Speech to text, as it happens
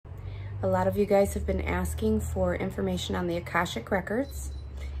A lot of you guys have been asking for information on the Akashic Records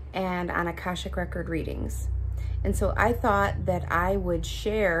and on Akashic Record readings. And so I thought that I would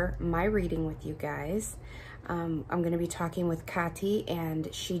share my reading with you guys. I'm going to be talking with Kati,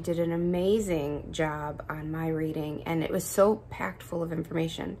 and she did an amazing job on my reading, and it was so packed full of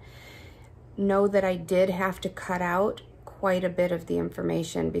information. Know that I did have to cut out quite a bit of the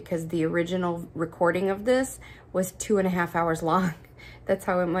information because the original recording of this was 2.5 hours long. That's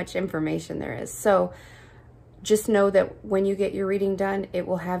how much information there is. So just know that when you get your reading done, it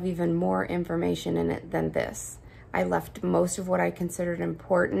will have even more information in it than this. I left most of what I considered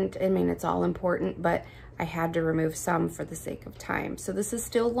important. I mean, it's all important, but I had to remove some for the sake of time. So this is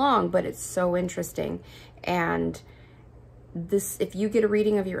still long, but it's so interesting. And this, if you get a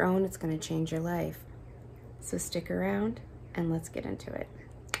reading of your own, it's going to change your life. So stick around and let's get into it.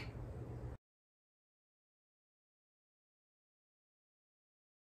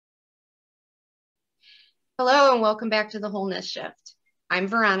 Hello and welcome back to the Wholeness Shift. I'm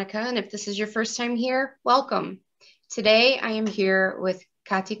Veronica, and if this is your first time here, welcome. Today I am here with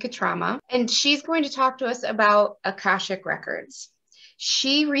Kati Katrama, and she's going to talk to us about Akashic Records.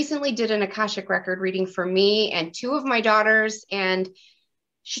 She recently did an Akashic Record reading for me and 2 of my daughters, and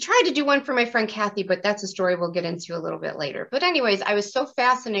she tried to do one for my friend Kathy, but that's a story we'll get into a little bit later. But anyways, I was so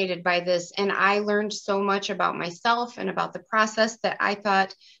fascinated by this, and I learned so much about myself and about the process that I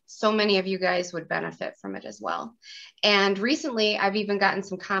thought so many of you guys would benefit from it as well. And recently, I've even gotten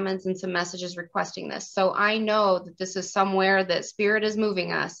some comments and some messages requesting this. So I know that this is somewhere that Spirit is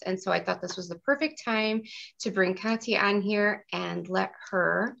moving us. And so I thought this was the perfect time to bring Kati on here and let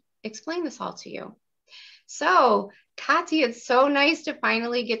her explain this all to you. So Kati, it's so nice to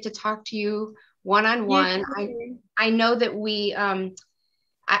finally get to talk to you one-on-one. I know that we,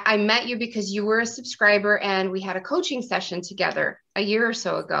 I met you because you were a subscriber and we had a coaching session together a year or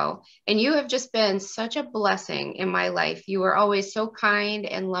so ago. And you have just been such a blessing in my life. You were always so kind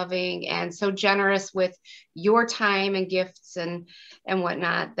and loving and so generous with your time and gifts and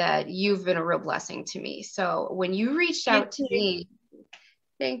whatnot, that you've been a real blessing to me. So when you reached out to me,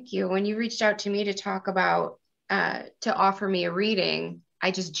 thank you. When you reached out to me to talk about, to offer me a reading,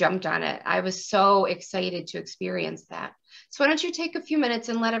 I just jumped on it. I was so excited to experience that. So why don't you take a few minutes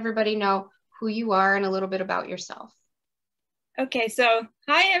and let everybody know who you are and a little bit about yourself. Okay, so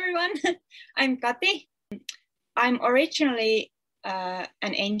hi everyone. I'm Kati. I'm originally an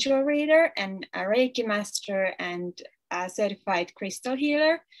angel reader and a Reiki master and a certified crystal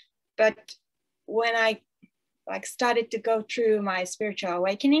healer. But when I started to go through my spiritual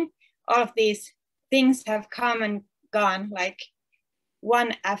awakening, all of these things have come and gone like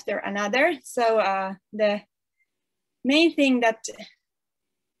one after another. So the main thing that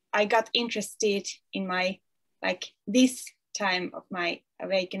I got interested in my this time of my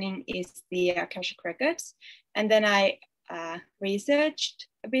awakening is the Akashic Records. And then I researched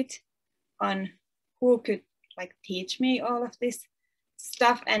a bit on who could teach me all of this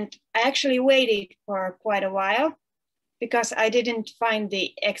stuff. And I actually waited for quite a while because I didn't find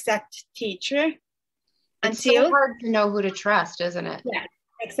the exact teacher. It's so hard to know who to trust, isn't it? Yeah,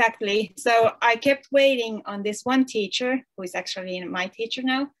 exactly. So I kept waiting on this one teacher, who is actually my teacher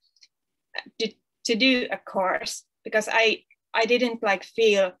now, to do a course, because I didn't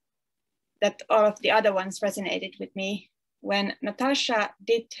feel that all of the other ones resonated with me. When Natasha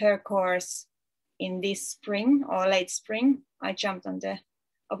did her course in this spring or late spring, I jumped on the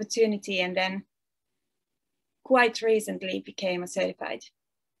opportunity and then quite recently became a certified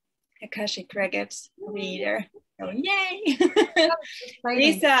Akashic Records reader. So yay!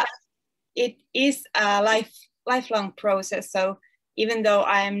 It is a lifelong process. So even though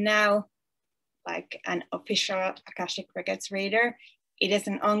I am now an official Akashic Records reader, it is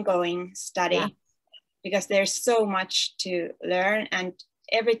an ongoing study because there's so much to learn. And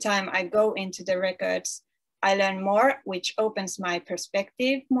every time I go into the records, I learn more, which opens my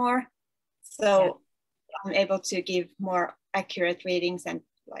perspective more. So I'm able to give more accurate readings, and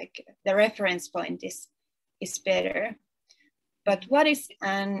the reference point is better. But what is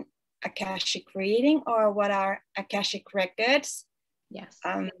an Akashic reading, or what are Akashic Records? Yes.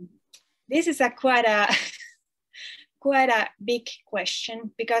 This is quite a big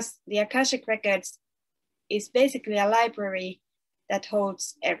question, because the Akashic Records is basically a library that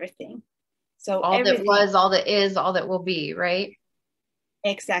holds everything. So all that was, all that is, all that will be, right?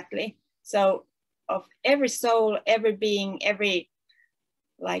 Exactly. So of every soul, every being, every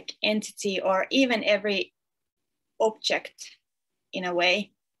entity, or even every object in a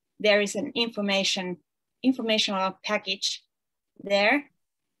way, there is an informational package there,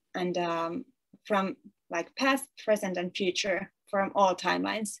 and from past, present, and future, from all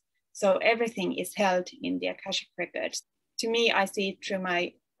timelines. So everything is held in the Akashic Records. To me, I see it through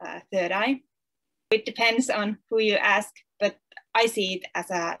my third eye. It depends on who you ask, but I see it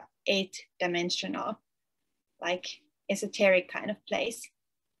as a 8-dimensional, like esoteric kind of place.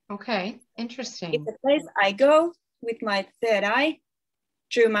 Okay, interesting. It's a place I go with my third eye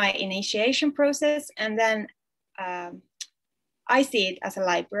through my initiation process, and then I see it as a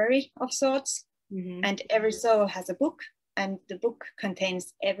library of sorts. Mm-hmm. And every soul has a book, and the book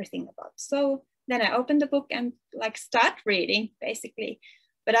contains everything about the soul. Then I open the book and like start reading, basically.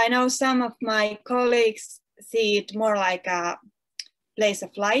 But I know some of my colleagues see it more like a place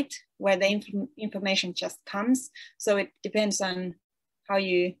of light where the information just comes. So it depends on how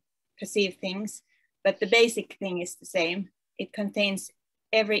you perceive things. But the basic thing is the same. It contains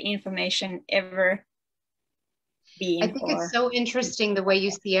every information ever been. I think it's so interesting the way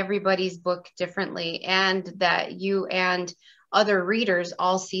you see everybody's book differently, and that you and other readers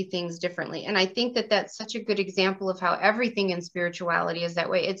all see things differently. And I think that that's such a good example of how everything in spirituality is that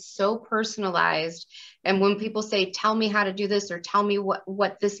way. It's so personalized. And when people say, tell me how to do this, or tell me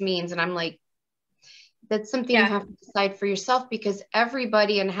what this means, and I'm like, that's something you have to decide for yourself, because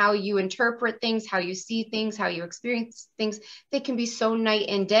everybody and how you interpret things, how you see things, how you experience things, they can be so night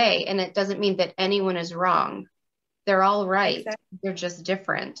and day. And it doesn't mean that anyone is wrong. They're all right. Exactly. They're just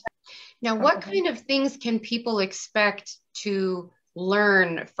different. Now, what kind of things can people expect to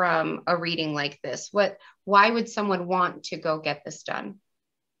learn from a reading like this? Why would someone want to go get this done?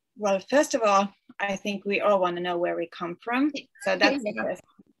 Well, first of all, I think we all want to know where we come from. So that's the first.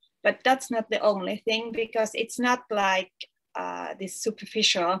 But that's not the only thing, because it's not like this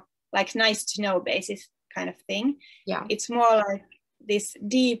superficial, like nice to know basis kind of thing. Yeah. It's more like this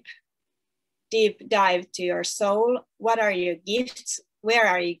deep dive to your soul. What are your gifts? Where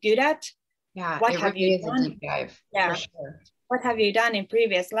are you good at? Yeah, what have really you done? A deep dive, yeah. For sure. What have you done in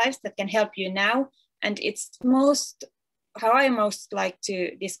previous lives that can help you now? And it's how I most like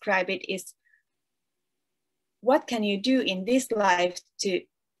to describe it is, what can you do in this life to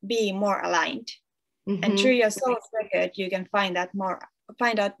be more aligned? Mm-hmm. And through your soul's record, you can find out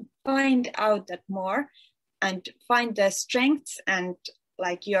that more, and find the strengths and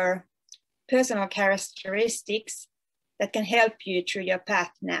like your personal characteristics that can help you through your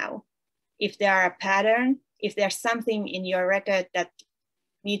path now. If there are a pattern, if there's something in your record that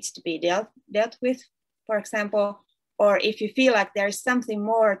needs to be dealt with, for example, or if you feel like there's something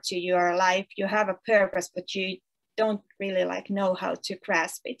more to your life, you have a purpose, but you don't really know how to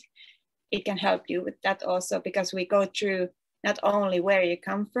grasp it, it can help you with that also, because we go through not only where you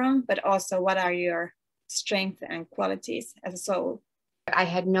come from, but also what are your strengths and qualities as a soul. I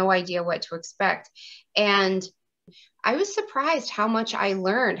had no idea what to expect. And I was surprised how much I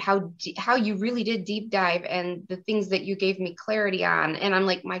learned, how you really did deep dive, and the things that you gave me clarity on. And I'm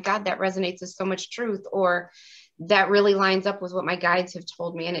like, my God, that resonates with so much truth, or that really lines up with what my guides have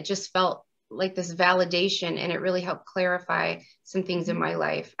told me. And it just felt like this validation, and it really helped clarify some things in my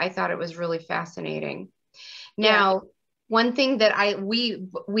life. I thought it was really fascinating. Now, one thing that we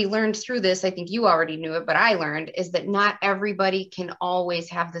learned through this, I think you already knew it, but I learned, is that not everybody can always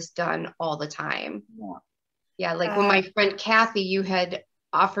have this done all the time. Yeah, like when my friend Kathy, you had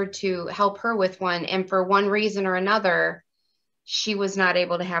offered to help her with one, and for one reason or another, she was not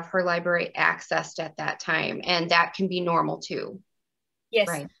able to have her library accessed at that time, and that can be normal too. Yes,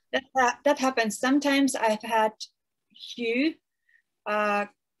 right. That happens. Sometimes I've had few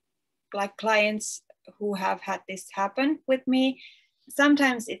like clients who have had this happen with me.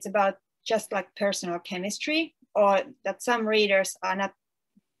 Sometimes it's about just like personal chemistry, or that some readers are not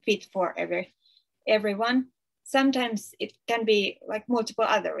fit for everyone. Sometimes it can be like multiple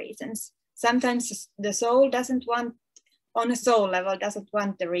other reasons. Sometimes the soul doesn't want, on a soul level, doesn't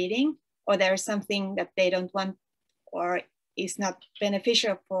want the reading, or there's something that they don't want, or is not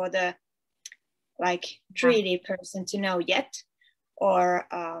beneficial for the like 3D person to know yet, or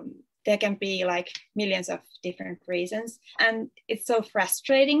there can be like millions of different reasons. And it's so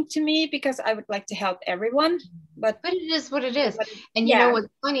frustrating to me, because I would like to help everyone, but it is what it is. And you know what's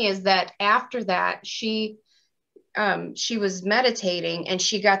funny is that after that, she was meditating, and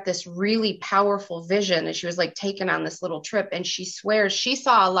she got this really powerful vision, and she was like taken on this little trip, and she swears she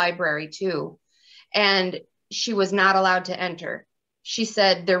saw a library too, and she was not allowed to enter. She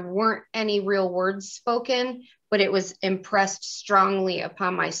said there weren't any real words spoken, but it was impressed strongly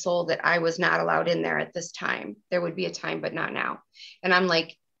upon my soul that I was not allowed in there at this time. There would be a time, but not now. And I'm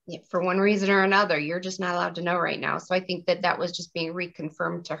like, for one reason or another, you're just not allowed to know right now. So I think that was just being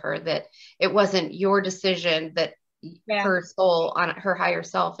reconfirmed to her, that it wasn't your decision, that her soul, on her higher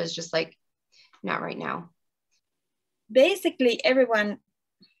self, is just like, not right now. Basically, everyone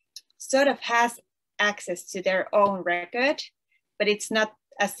sort of has access to their own record, but it's not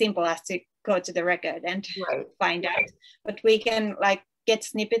as simple as to go to the record and find out. But we can like get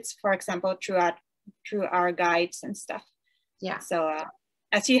snippets, for example, through our guides and stuff. Yeah. So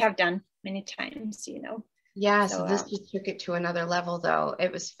as you have done many times, you know. Yeah. So this just took it to another level, though.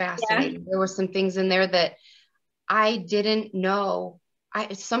 It was fascinating. Yeah. There were some things in there that I didn't know.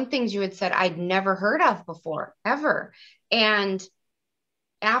 Some things you had said I'd never heard of before, ever. And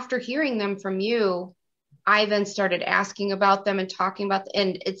after hearing them from you, I then started asking about them and talking about them,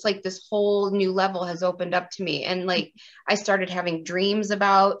 and it's like this whole new level has opened up to me. And like, I started having dreams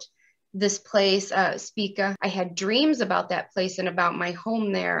about this place, Spica. I had dreams about that place and about my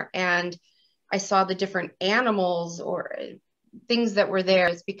home there. And I saw the different animals or things that were there.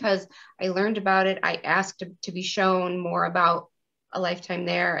 It's because I learned about it. I asked to be shown more about a lifetime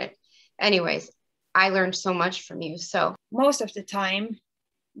there. Anyways, I learned so much from you. So most of the time,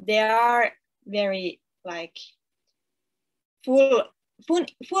 they are very like full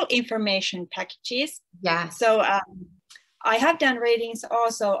information packages. Yeah. So I have done readings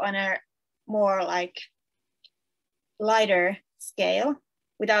also on a more like lighter scale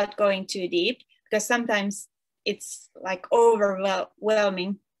without going too deep, because sometimes it's like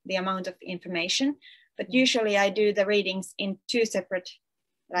overwhelming the amount of information. But usually I do the readings in 2 separate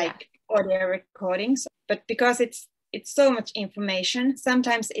like audio recordings. But because it's so much information,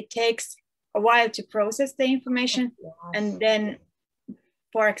 sometimes it takes a while to process the information. And then,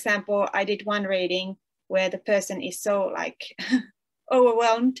 for example, I did one reading where the person is so like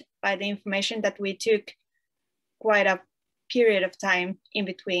overwhelmed by the information that we took quite a period of time in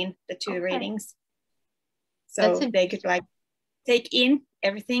between the 2 readings. So they could like take in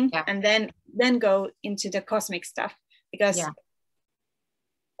everything and then go into the cosmic stuff, because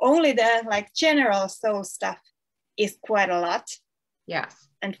only the like general soul stuff is quite a lot. Yes.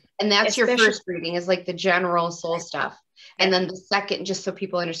 And that's your first reading, is like the general soul stuff. And then the second, just so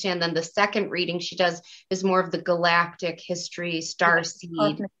people understand, then the second reading she does is more of the galactic history,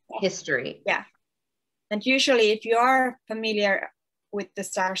 starseed history. Yeah. And usually if you are familiar with the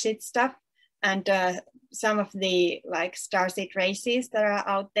starseed stuff and some of the like starseed races that are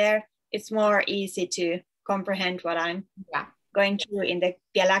out there, it's more easy to comprehend what I'm going through in the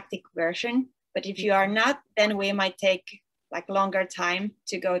galactic version. But if you are not, then we might take like longer time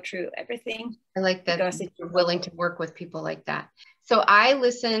to go through everything. I like that you're willing to work with people like that. So I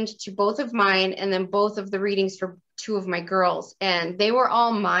listened to both of mine and then both of the readings for 2 of my girls, and they were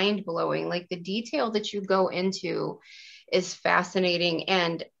all mind blowing. Like the detail that you go into is fascinating,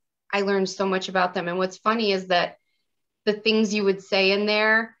 and I learned so much about them. And what's funny is that the things you would say in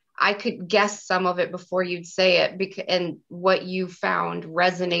there, I could guess some of it before you'd say it, and what you found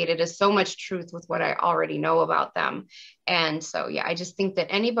resonated as so much truth with what I already know about them. And so, yeah, I just think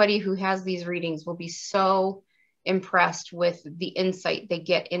that anybody who has these readings will be so impressed with the insight they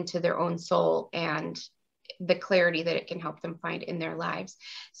get into their own soul and the clarity that it can help them find in their lives.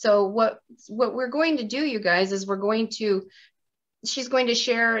 So what we're going to do, you guys, is she's going to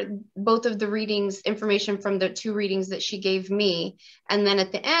share both of the readings, information from the 2 readings that she gave me. And then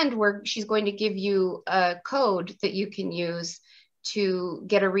at the end, she's going to give you a code that you can use to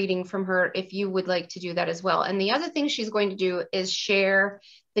get a reading from her if you would like to do that as well. And the other thing she's going to do is share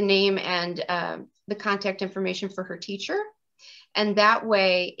the name and the contact information for her teacher. And that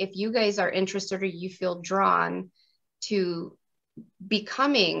way, if you guys are interested or you feel drawn to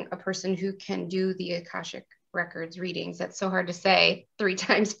becoming a person who can do the Akashic Records readings, that's so hard to say 3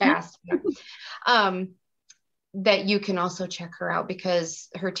 times fast, that you can also check her out, because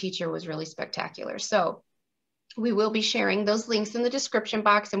her teacher was really spectacular. So we will be sharing those links in the description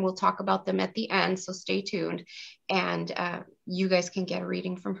box, and we'll talk about them at the end, so stay tuned, and you guys can get a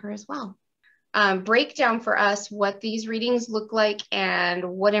reading from her as well. Break down for us what these readings look like and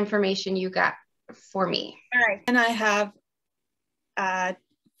what information you got for me. All right. And I have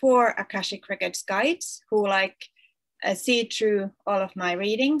 4 Akashic Records guides who like see through all of my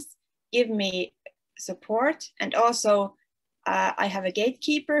readings, give me support, and also I have a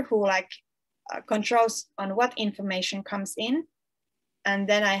gatekeeper who like controls on what information comes in. And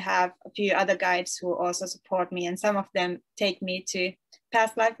then I have a few other guides who also support me, and some of them take me to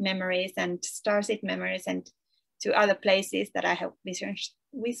past life memories and starseed memories and to other places that I have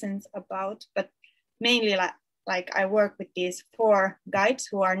visions about. But mainly like I work with these 4 guides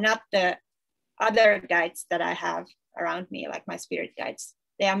who are not the other guides that I have around me, like my spirit guides.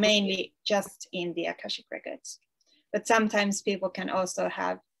 They are mainly just in the Akashic Records. But sometimes people can also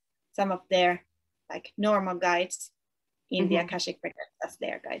have some of their like normal guides in the Akashic Records as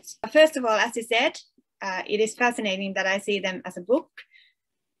their guides. First of all, as you said, it is fascinating that I see them as a book.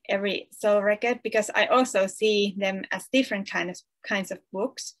 every soul record, because I also see them as different kinds of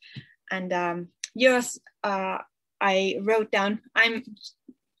books. And yours, I wrote down. I'm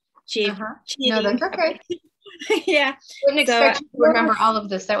cheating. No, that's okay. Yeah. Wouldn't expect you to remember all of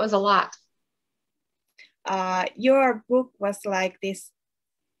this. That was a lot. Your book was like this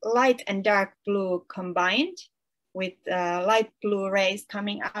light and dark blue combined, with light blue rays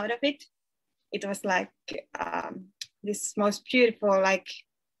coming out of it. It was like this most beautiful, like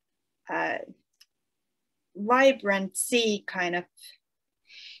vibrant sea kind of.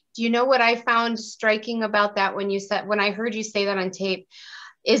 Do you know what I found striking about that when I heard you say that on tape,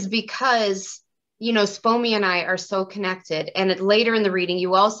 is because, you know, Spomi and I are so connected. And later in the reading,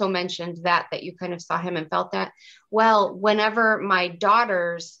 you also mentioned that you kind of saw him and felt that. Well, whenever my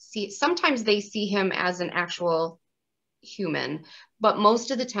daughters sometimes they see him as an actual human, but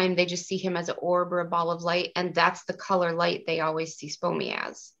most of the time they just see him as an orb or a ball of light. And that's the color light they always see Spomi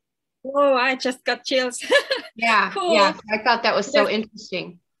as. Whoa, I just got chills. Yeah, cool. Yeah, I thought that was so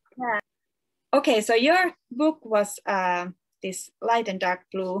interesting. Yeah. Okay, so your book was this light and dark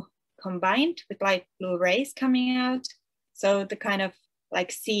blue combined with light blue rays coming out. So the kind of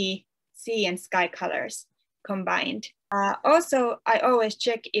like sea and sky colors combined. Also, I always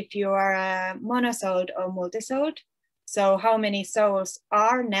check if you are a monosouled or multisouled. So how many souls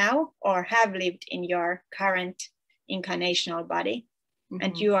are now or have lived in your current incarnational body. Mm-hmm.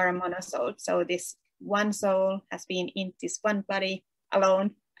 And you are a monosouled. So this one soul has been in this one body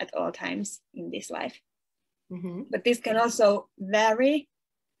alone at all times in this life. Mm-hmm. But this can also vary.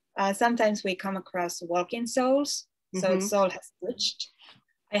 Sometimes we come across walking souls. Mm-hmm. So the soul has switched.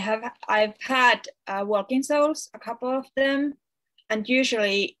 I've had walking souls, a couple of them, and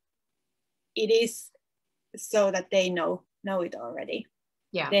usually it is so that they know it already.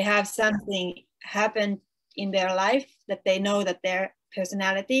 Yeah. They have something happen in their life that they know that their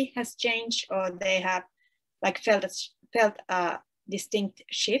personality has changed, or they have like felt a distinct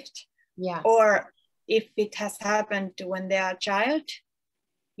shift. Yeah. Or if it has happened when they are a child,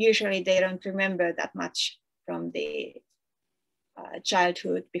 usually they don't remember that much from the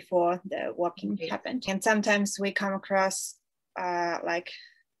childhood before the walking happened. And sometimes we come across like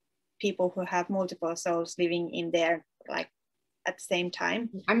people who have multiple souls living in there like at the same time.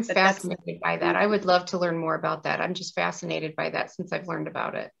 I'm fascinated by that. I would love to learn more about that. I'm just fascinated by that since I've learned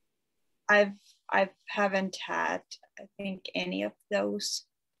about it. I haven't had, I think, any of those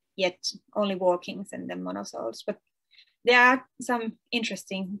yet, only walkings and the monosouls, but there are some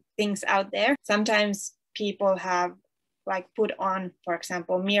interesting things out there. Sometimes people have like put on, for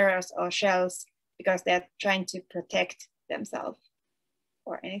example, mirrors or shells because they're trying to protect themselves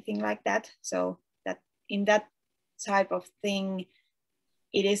or anything like that. So that in that type of thing,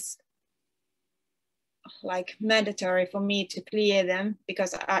 it is like mandatory for me to clear them,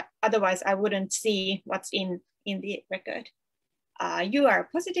 because otherwise I wouldn't see what's in the record. You are a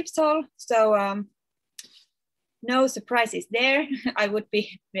positive soul, so no surprises there. I would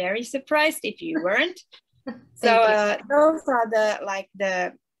be very surprised if you weren't. So those are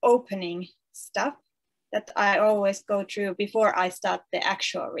the opening stuff that I always go through before I start the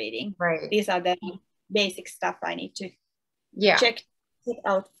actual reading. Right. These are the basic stuff I need to check it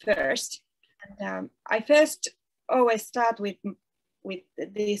out first. And I first always start with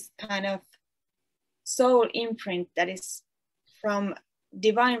this kind of soul imprint that is from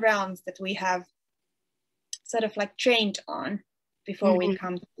divine realms that we have sort of like trained on before we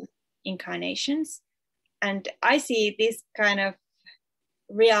come to incarnations. And I see this kind of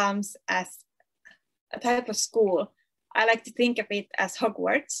realms as a type of school. I like to think of it as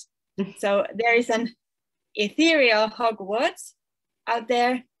Hogwarts. So there is an ethereal Hogwarts out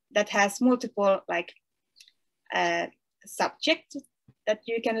there that has multiple like subjects that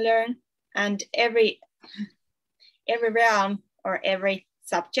you can learn, and every realm or every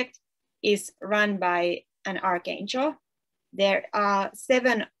subject is run by an archangel. There are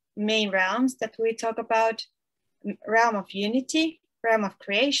 7 main realms that we talk about: realm of unity, realm of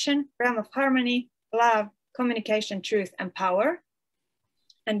creation, realm of harmony, love, communication, truth, and power.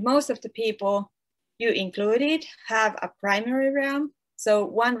 And most of the people, you included, have a primary realm. So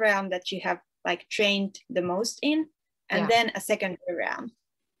one realm that you have like trained the most in, and then a secondary realm.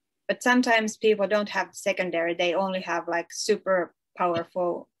 But sometimes people don't have secondary, they only have like super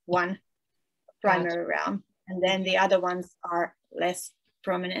powerful one primary realm, and then the other ones are less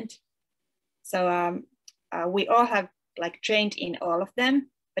prominent. So we all have like trained in all of them,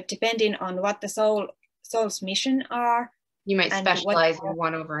 but depending on what the soul's mission are, you might specialize in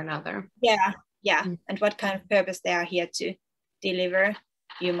one over another. Yeah, and what kind of purpose they are here to deliver,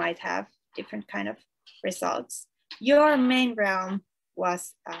 you might have different kind of results. Your main realm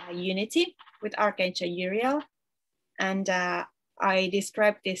was unity with Archangel Uriel. And I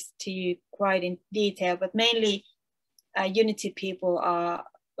described this to you quite in detail, but mainly unity people are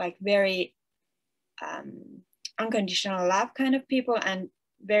like very unconditional love kind of people, and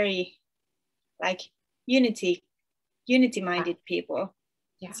very like unity-minded people.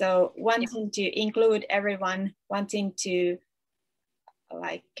 Yeah. So wanting to include everyone, wanting to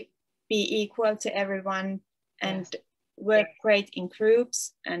like be equal to everyone, and work great in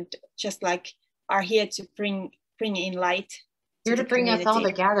groups, and just like are here to bring in light. Here to bring us all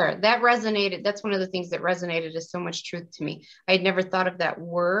together. That resonated. That's one of the things that resonated as so much truth to me. I had never thought of that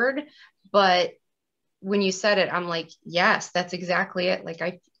word, but when you said it, I'm like, yes, that's exactly it. Like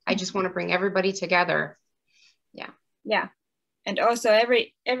I just want to bring everybody together. Yeah. Yeah. And also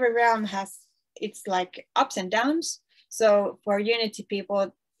every realm has its like ups and downs. So for unity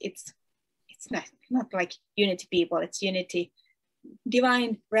people, it's not like unity people, it's unity,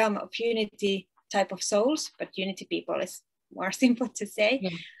 divine realm of unity type of souls, but unity people is more simple to say. Yeah,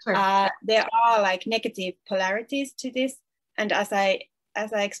 sure. There are like negative polarities to this. And as I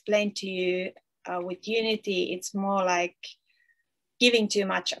explained to you, with unity, it's more like giving too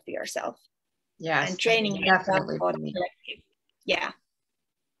much of yourself. Yes, and training yourself for the collective. Yeah.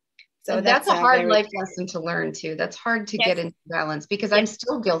 So that's a hard life lesson to learn too. That's hard to get into balance, because I'm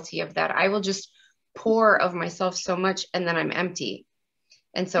still guilty of that. I will just pour of myself so much and then I'm empty.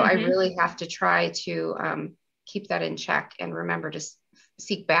 And so I really have to try to keep that in check and remember to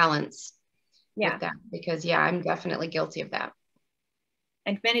seek balance with that, because I'm definitely guilty of that.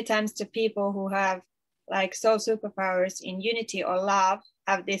 And many times the people who have like soul superpowers in unity or love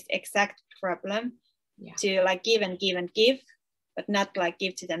have this exact problem to like give and give and give, but not like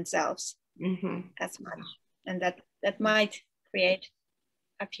give to themselves as much. And that might create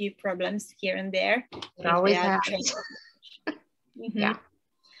a few problems here and there. It always happens. Yeah.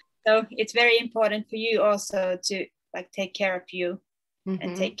 So it's very important for you also to like take care of you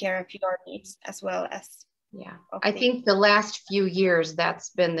and take care of your needs as well as. Yeah, I think the last few years,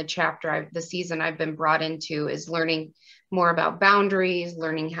 that's been the chapter, the season I've been brought into, is learning more about boundaries,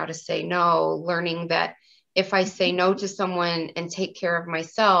 learning how to say no, learning that if I say no to someone and take care of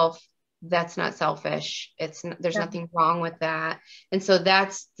myself, that's not selfish. There's nothing wrong with that. And so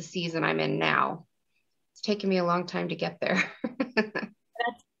that's the season I'm in now. It's taken me a long time to get there.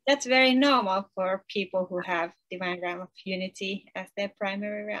 That's very normal for people who have divine realm of unity as their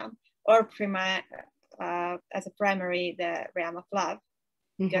primary realm, or as a primary, the realm of love,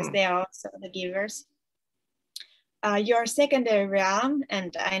 because they are also the givers. Your secondary realm,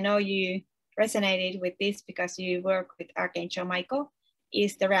 and I know you resonated with this because you work with Archangel Michael,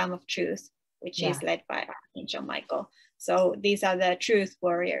 is the realm of truth, which is led by Archangel Michael. So these are the truth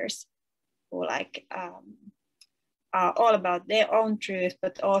warriors who like are all about their own truth,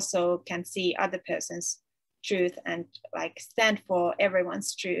 but also can see other person's truth and like stand for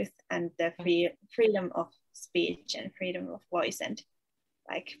everyone's truth and the freedom of speech and freedom of voice, and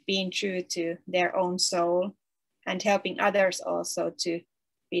like being true to their own soul and helping others also to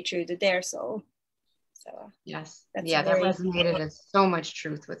be true to their soul. So yes, that resonated as so much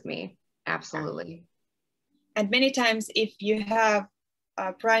truth with me. Absolutely. And many times if you have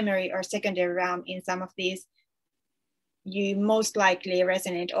a primary or secondary realm in some of these, you most likely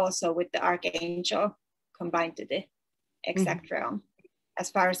resonate also with the archangel combined to the exact realm. As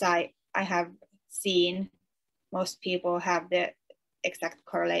far as I have seen, most people have the exact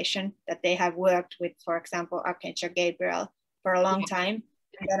correlation, that they have worked with, for example, Archangel Gabriel for a long time.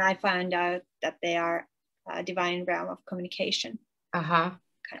 And then I found out that they are a divine realm of communication.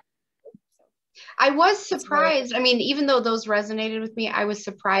 I was surprised. I mean, even though those resonated with me, I was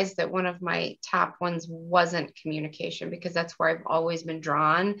surprised that one of my top ones wasn't communication, because that's where I've always been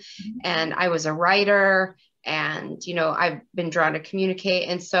drawn. And I was a writer, and, you know, I've been drawn to communicate.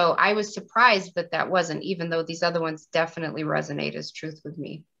 And so I was surprised that wasn't, even though these other ones definitely resonate as truth with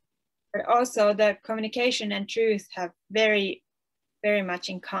me. But also the communication and truth have very, very much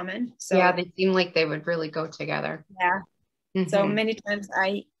in common. So yeah, they seem like they would really go together. Yeah. So many times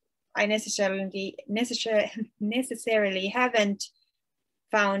I necessarily haven't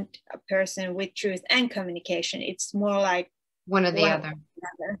found a person with truth and communication. It's more like one or the other.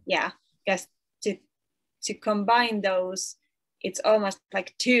 Yeah, because to combine those, it's almost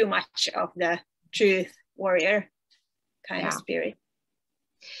like too much of the truth warrior kind of spirit.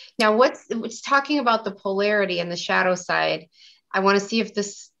 Now, what's talking about the polarity and the shadow side, I want to see if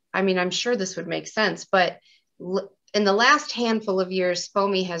this, I mean, I'm sure this would make sense, but in the last handful of years,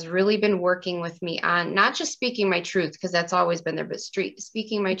 Fomi has really been working with me on not just speaking my truth, because that's always been there, but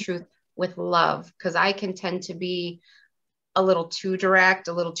speaking my truth with love, because I can tend to be a little too direct,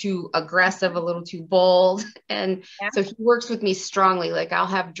 a little too aggressive, a little too bold. And so he works with me strongly. Like I'll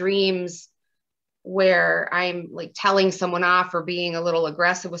have dreams where I'm like telling someone off or being a little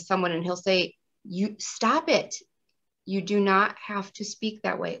aggressive with someone, and he'll say, you stop it. You do not have to speak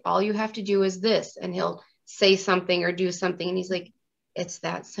that way. All you have to do is this. And he'll say something or do something. And he's like, it's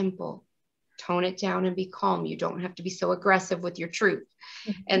that simple. Tone it down and be calm. You don't have to be so aggressive with your truth.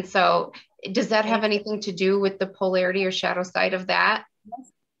 Mm-hmm. And so does that have anything to do with the polarity or shadow side of that?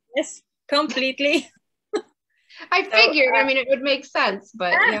 Yes, completely. I figured, I mean, it would make sense,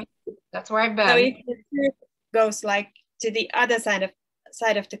 but yeah, that's where I've been. So if the truth goes like to the other side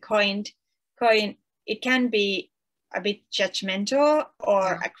of the coin, it can be a bit judgmental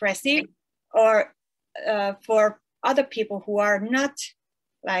or aggressive, or for other people who are not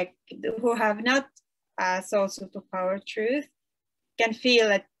like, who have not soul superpower truth, can feel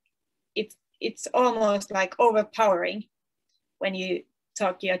that it's almost like overpowering when you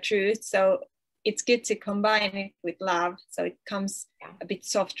talk your truth. So it's good to combine it with love, so it comes a bit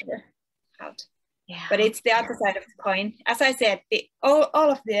softer out. Yeah. But it's the other side of the coin. As I said, all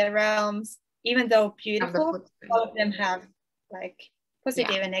of the realms, even though beautiful, all of them have like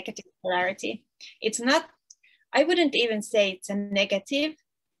positive and negative polarity. It's not, I wouldn't even say it's a negative.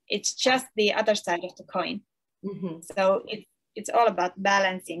 It's just the other side of the coin. Mm-hmm. So it's all about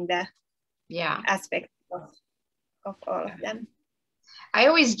balancing the aspect of all of them. I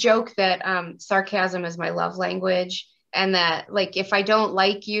always joke that sarcasm is my love language, and that like if I don't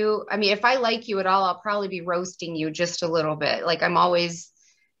like you, I mean, if I like you at all, I'll probably be roasting you just a little bit. Like I'm always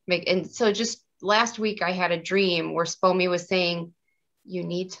and so just last week I had a dream where Spomi was saying, you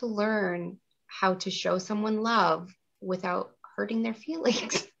need to learn how to show someone love without hurting their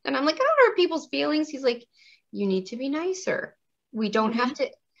feelings. And I'm like, I don't hurt people's feelings. He's like, you need to be nicer. We don't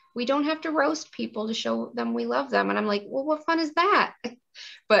have to roast people to show them we love them. And I'm like, well, what fun is that?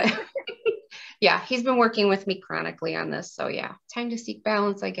 But yeah, he's been working with me chronically on this. So yeah, time to seek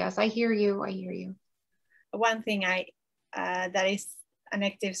balance, I guess. I hear you. One thing that is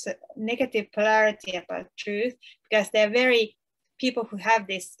a negative polarity about truth, because they're very, people who have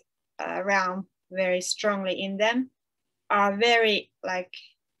this realm very strongly in them are very like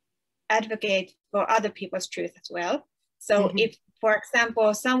advocate for other people's truth as well. So if, for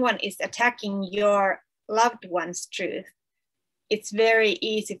example, someone is attacking your loved one's truth, it's very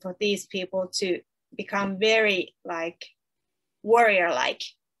easy for these people to become very like warrior-like.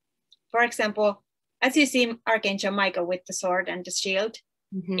 For example, as you see Archangel Michael with the sword and the shield,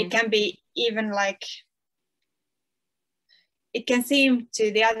 it can be even like, it can seem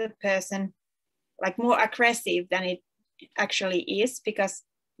to the other person like more aggressive than it actually is, because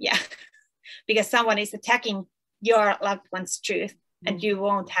because someone is attacking your loved one's truth and you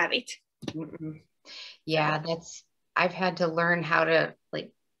won't have it. Yeah, I've had to learn how to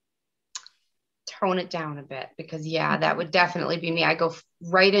like tone it down a bit, because that would definitely be me. I go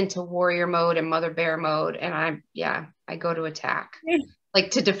right into warrior mode and mother bear mode, and I go to attack,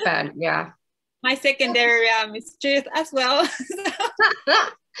 like to defend. My secondary realm is truth as well.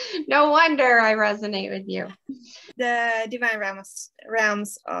 No wonder I resonate with you. The divine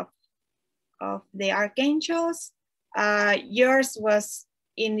realms of the archangels, yours was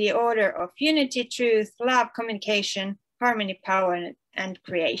in the order of unity, truth, love, communication, harmony, power, and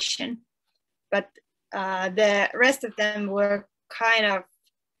creation. But the rest of them were kind of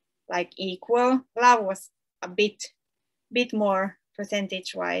like equal. Love was a bit more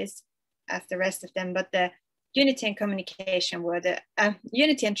percentage-wise as the rest of them, but the unity and communication were the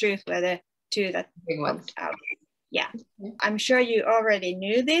unity and truth were the two that popped out. Yeah, I'm sure you already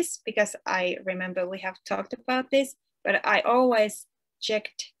knew this, because I remember we have talked about this, but I always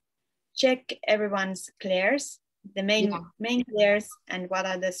check everyone's clairs, the main clairs, and what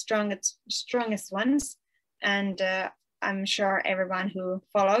are the strongest ones. And I'm sure everyone who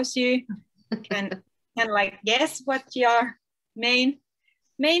follows you can like guess what your main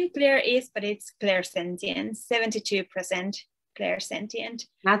clair is, but it's clairsentient, 72% clairsentient.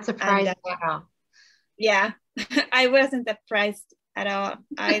 Not surprised at all. Yeah, I wasn't surprised at all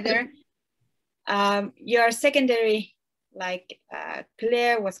either. Your secondary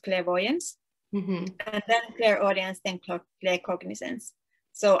clair was clairvoyance, and then clairaudience, then claircognizance.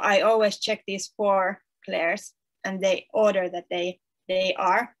 So I always check these 4 clairs and the order that they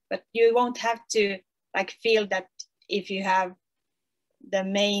are, but you won't have to like feel that if you have the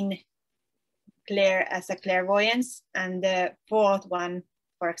main clair as a clairvoyance and the 4th one,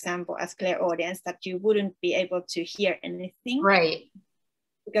 for example, as clairaudience, that you wouldn't be able to hear anything. Right.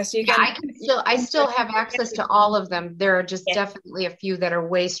 Because you I still have access to all of them. There are just definitely a few that are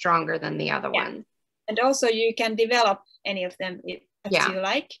way stronger than the other ones. And also you can develop any of them as you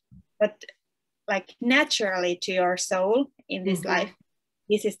like, but like naturally to your soul in this life,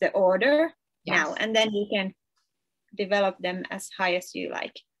 this is the order now, and then you can develop them as high as you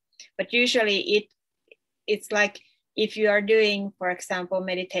like. But usually it's like if you are doing, for example,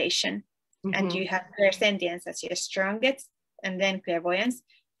 meditation, and you have clairsentience as your strongest, and then clairvoyance,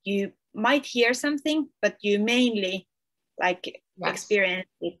 you might hear something, but you mainly like experience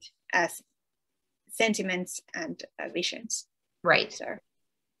it as sentiments and visions. Right. So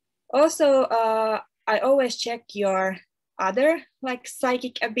also, I always check your other like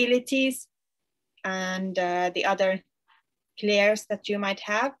psychic abilities and the other clairs that you might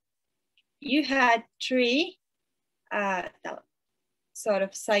have. You had 3 sort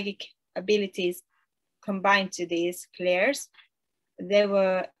of psychic abilities combined to these clairs. There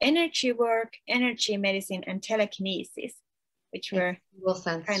were energy work, energy medicine, and telekinesis, which were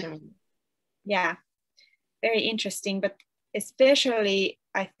kind of, very interesting. But especially,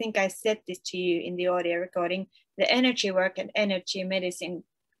 I think I said this to you in the audio recording, the energy work and energy medicine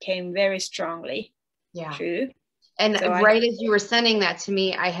came very strongly through. And so as you were sending that to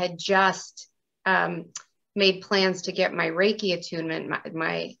me, I had just made plans to get my Reiki attunement,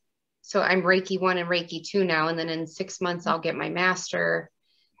 so I'm Reiki 1 and Reiki 2 now, and then in 6 months I'll get my master.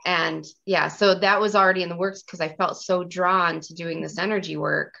 And so that was already in the works because I felt so drawn to doing this energy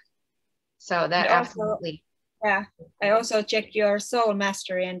work. So that absolutely. I also checked your soul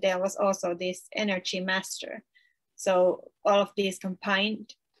mastery, and there was also this energy master. So all of these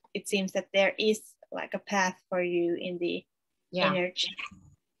combined, it seems that there is like a path for you in the energy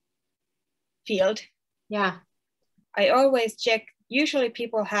field. I always check, usually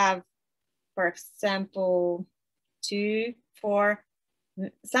people have, for example, 2, 4,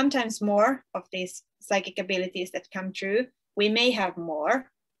 sometimes more of these psychic abilities that come true. We may have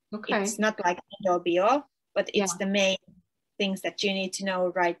more. It's not like end all be all, but it's the main things that you need to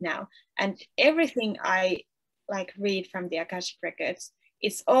know right now. And everything I like read from the Akashic Records,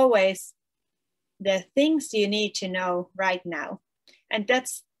 it's always the things you need to know right now. And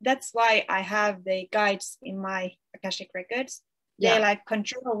that's why I have the guides in my Akashic Records. They like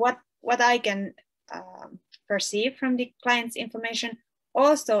control what I can perceive from the client's information.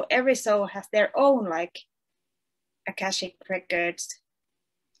 Also, every soul has their own like Akashic Records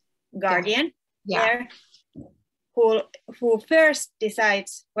guardian there, who first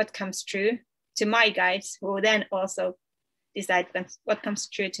decides what comes true to my guides, who then also decide what comes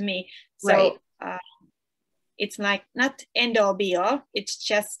true to me. So it's like not end all be all, it's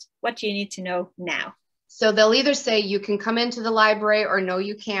just what you need to know now. So they'll either say you can come into the library or no,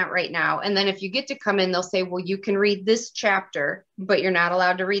 you can't right now. And then if you get to come in, they'll say, well, you can read this chapter, but you're not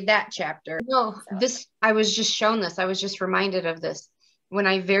allowed to read that chapter. No, I was just shown this. I was just reminded of this when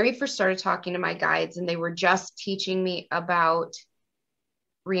I very first started talking to my guides, and they were just teaching me about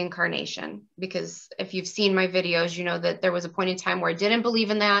reincarnation. Because if you've seen my videos, you know that there was a point in time where I didn't believe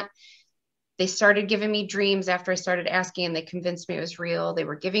in that. They started giving me dreams after I started asking, and they convinced me it was real. They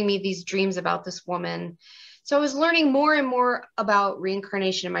were giving me these dreams about this woman. So I was learning more and more about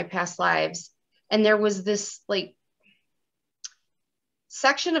reincarnation in my past lives. And there was this like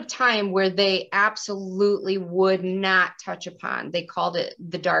section of time where they absolutely would not touch upon. They called it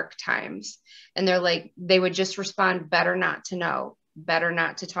the dark times. And they're like, they would just respond, better not to know, better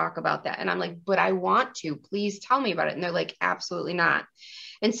not to talk about that. And I'm like, but I want to, please tell me about it. And they're like, absolutely not.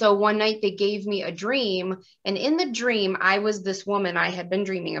 And so one night they gave me a dream, and in the dream, I was this woman I had been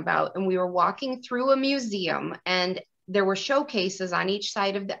dreaming about, and we were walking through a museum, and there were showcases on each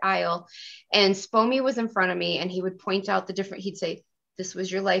side of the aisle, and Spomi was in front of me, and he would point out he'd say, this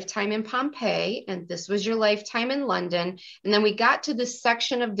was your lifetime in Pompeii, and this was your lifetime in London. And then we got to this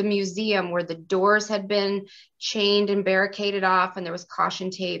section of the museum where the doors had been chained and barricaded off, and there was caution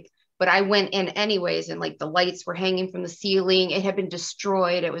tape. But I went in anyways, and like the lights were hanging from the ceiling. It had been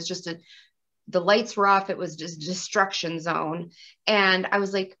destroyed. It was just the lights were off. It was just destruction zone. And I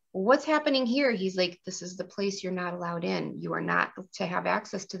was like, what's happening here? He's like, this is the place you're not allowed in. You are not to have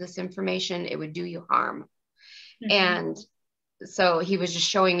access to this information. It would do you harm. And so he was just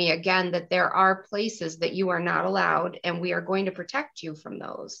showing me again that there are places that you are not allowed, and we are going to protect you from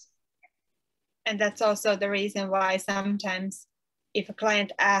those. And that's also the reason why sometimes if a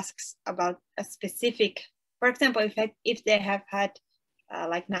client asks about a specific, for example, if they have had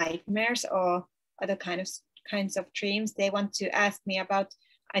like nightmares or other kinds of dreams, they want to ask me about,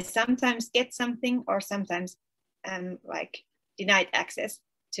 I sometimes get something, or sometimes like denied access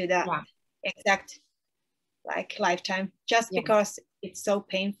to the exact like lifetime, just because it's so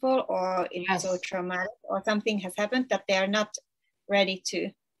painful or it's so traumatic or something has happened that they are not ready to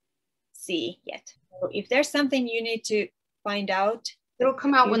see yet. So if there's something you need to find out, it'll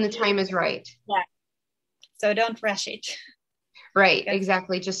come out when the time is right. Yeah. So don't rush it. Right,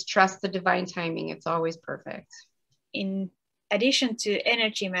 exactly. Just trust the divine timing. It's always perfect. In addition to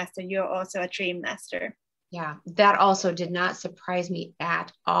energy master, you're also a dream master. Yeah, that also did not surprise me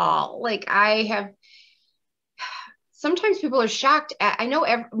at all. Like sometimes people are shocked at, I know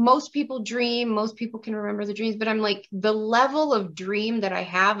most people dream, most people can remember the dreams, but I'm like, the level of dream that I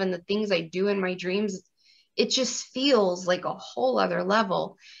have and the things I do in my dreams, it just feels like a whole other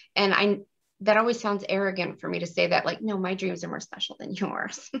level. And that always sounds arrogant for me to say that, like, no, my dreams are more special than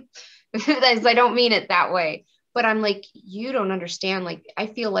yours. I don't mean it that way, but I'm like, you don't understand. Like, I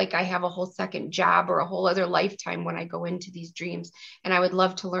feel like I have a whole second job or a whole other lifetime when I go into these dreams. And I would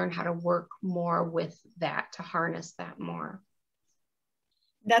love to learn how to work more with that, to harness that more.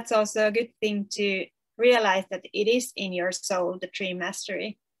 That's also a good thing to realize, that it is in your soul, the dream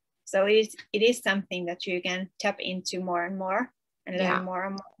mastery. So it is something that you can tap into more and more and learn more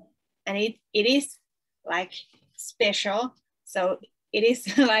and more. And it is like special. So it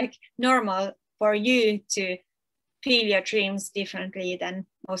is like normal for you to feel your dreams differently than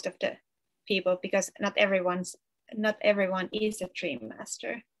most of the people, because not everyone is a dream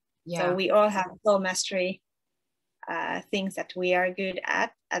master. So we all have soul mastery things that we are good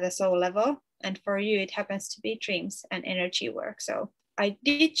at a soul level. And for you, it happens to be dreams and energy work. So I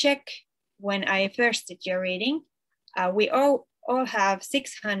did check when I first did your reading. We all have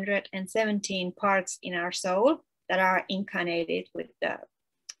 617 parts in our soul that are incarnated with the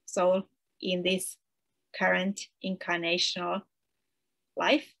soul in this current incarnational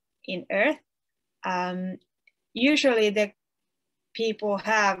life in Earth. Usually the people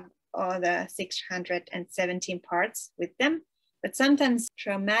have all the 617 parts with them, but sometimes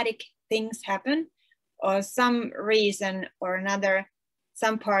traumatic things happen, or some reason or another,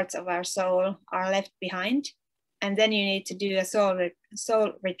 some parts of our soul are left behind. And then you need to do a soul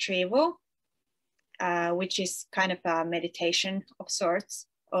retrieval, which is kind of a meditation of sorts,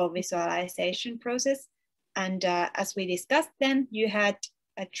 or visualization process. And as we discussed, then you had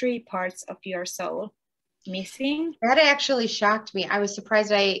 3 parts of your soul missing. That actually shocked me. I was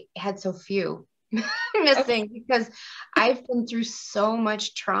surprised I had so few missing, because I've been through so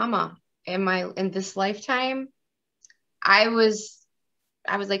much trauma in this lifetime. I was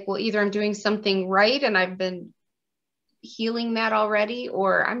like, well, either I'm doing something right and I've been healing that already,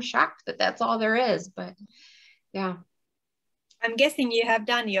 or I'm shocked that that's all there is. But yeah, I'm guessing you have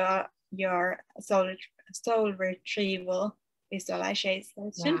done your soul retrieval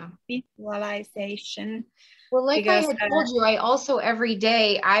visualization. Well, like I had told you, I also every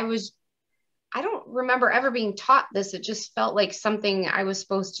day I don't remember ever being taught this. It just felt like something I was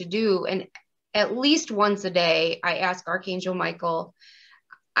supposed to do. And at least once a day, I ask Archangel Michael,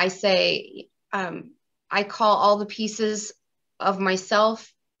 I say, I call all the pieces of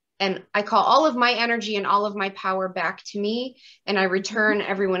myself, and I call all of my energy and all of my power back to me, and I return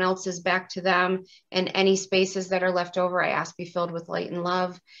everyone else's back to them, and any spaces that are left over, I ask be filled with light and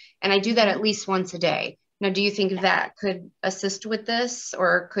love. And I do that at least once a day. Now, do you think that could assist with this,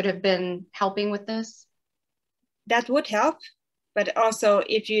 or could have been helping with this? That would help, but also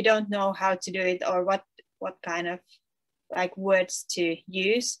if you don't know how to do it, or what kind of like words to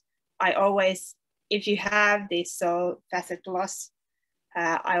use, I always, if you have this soul facet loss,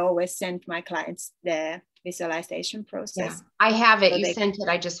 I always send my clients the visualization process. Yeah, I have it. So you sent it.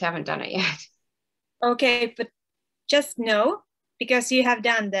 I just haven't done it yet. Okay, but just know, because you have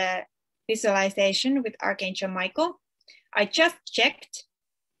done the visualization with Archangel Michael, I just checked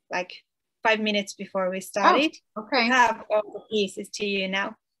like 5 minutes before we started. Oh, okay. I have all the pieces to you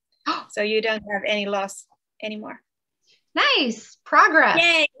now. So you don't have any loss anymore. Nice progress.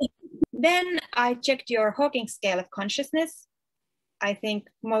 Yay! Then I checked your Hawking scale of consciousness. I think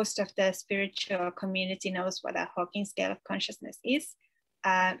most of the spiritual community knows what a Hawking scale of consciousness is.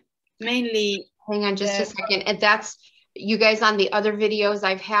 Mainly. Hang on just a second. And that's, you guys, on the other videos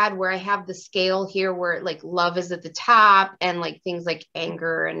I've had where I have the scale here where like love is at the top and like things like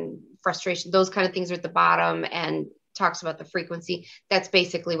anger and frustration, those kind of things are at the bottom, and talks about the frequency. That's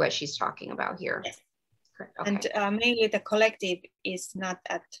basically what she's talking about here. Yes. Correct. Okay. And mainly the collective is not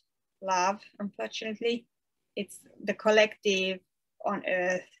at love, unfortunately. It's the collective on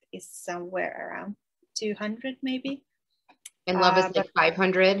Earth is somewhere around 200 maybe. And love is like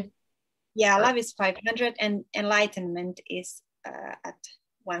 500? Yeah, love is 500 and enlightenment is at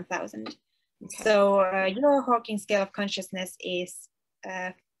 1000. Okay. So your Hawking scale of consciousness is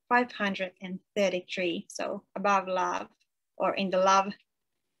 533, so above love, or in the love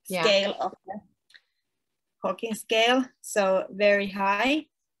scale of the Hawking scale, so very high.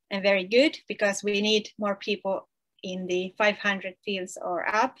 and very good, because we need more people in the 500 fields or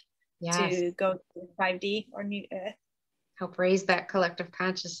up to go to 5D or new Earth. Help raise that collective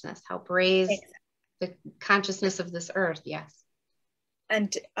consciousness, help raise the consciousness of this earth. Yes.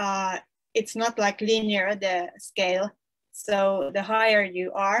 And it's not like linear, the scale. So the higher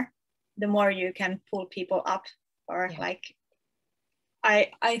you are, the more you can pull people up. Or like,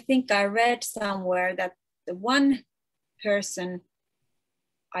 I think I read somewhere that the one person,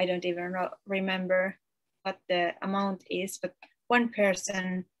 I don't even remember what the amount is, but one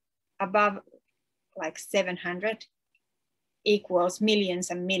person above like 700 equals millions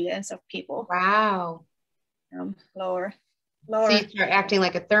and millions of people. Wow. Lower. So you start acting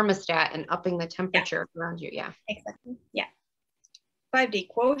like a thermostat and upping the temperature around you. Yeah. Exactly. Yeah. 5D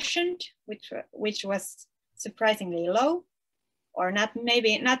quotient, which was surprisingly low, or not,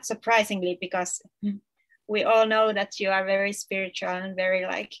 maybe not surprisingly, because we all know that you are very spiritual and very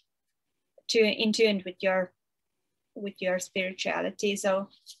like in tune with your spirituality. So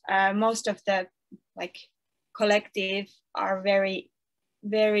most of the like collective are very,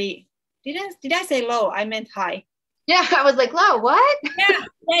 very, did I say low? I meant high. Yeah, I was like, low, what?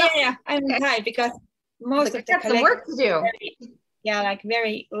 Yeah. I meant high, because most of the collective some work to do. Like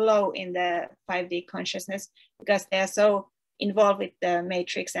very low in the 5D consciousness, because they are so involved with the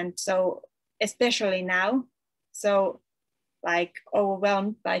matrix, and so especially now, so like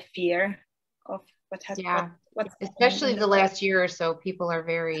overwhelmed by fear of what has what's especially the last year or so, people are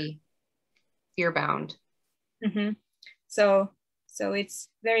very fear bound. Mm-hmm. So it's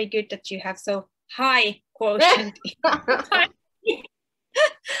very good that you have so high quotient.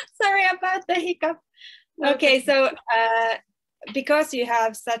 Sorry about the hiccup. Okay, so because you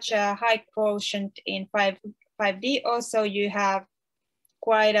have such a high quotient in 5D, also you have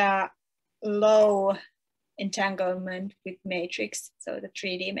quite a low entanglement with matrix, so the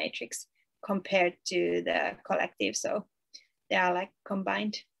 3D matrix, compared to the collective. So they are like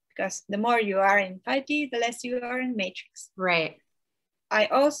combined, because the more you are in 5D, the less you are in matrix. Right. I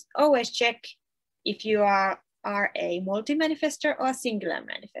always check if you are a multi-manifester or a singular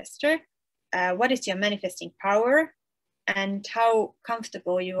manifester. What is your manifesting power, and how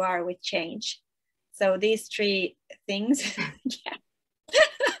comfortable you are with change. So these three things. I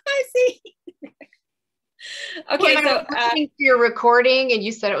see. Okay, so listening to your recording, and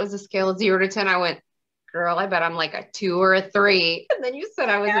you said it was a scale of 0 to 10. I went, girl, I bet I'm like a 2 or a 3. And then you said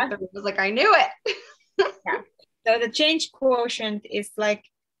I was a 3. I was like, I knew it. So the change quotient is like,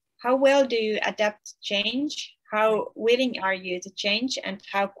 how well do you adapt change? How willing are you to change, and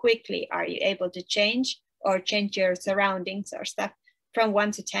how quickly are you able to change or change your surroundings or stuff? From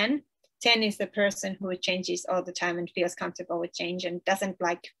 1 to 10. 10 is the person who changes all the time and feels comfortable with change and doesn't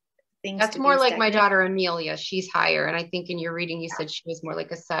like things. That's more like my daughter Amelia. She's higher, and I think in your reading you said she was more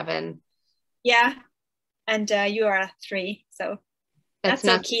like a 7. Yeah, and you are a 3, so that's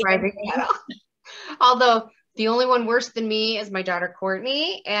not surprising at all. Although the only one worse than me is my daughter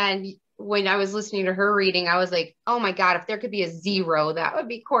Courtney, and when I was listening to her reading, I was like, oh my God, if there could be a 0, that would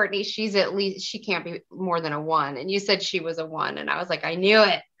be Courtney. She's at least, she can't be more than a 1. And you said she was a 1. And I was like, I knew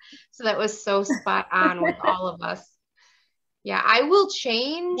it. So that was so spot on with all of us. Yeah, I will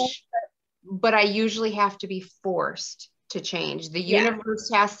change, but I usually have to be forced to change. The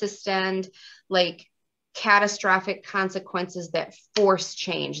universe has to send like catastrophic consequences that force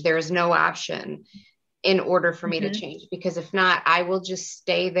change. There is no option in order for me to change, because if not, I will just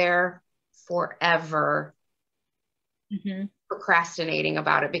stay there forever procrastinating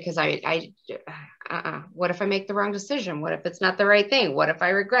about it, because what if I make the wrong decision? What if it's not the right thing? What if I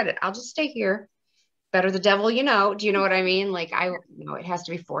regret it? I'll just stay here. Better the devil, do you know what I mean? Like, it has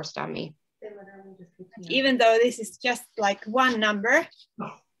to be forced on me. Even though this is just like one number.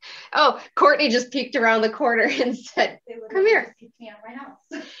 Oh, Courtney just peeked around the corner and said, come here.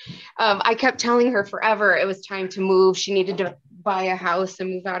 I kept telling her forever it was time to move. She needed to buy a house and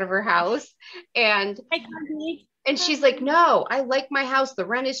move out of her house. And she's like, no, I like my house. The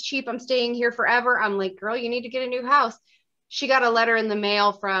rent is cheap. I'm staying here forever. I'm like, girl, you need to get a new house. She got a letter in the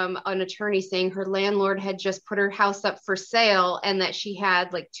mail from an attorney saying her landlord had just put her house up for sale and that she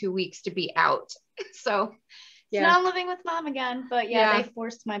had like 2 weeks to be out. So now I'm living with mom again, but they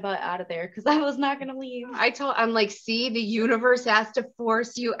forced my butt out of there because I was not going to leave. I'm like, see, the universe has to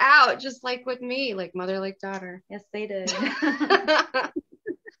force you out, just like with me, like mother, like daughter. Yes, they did. So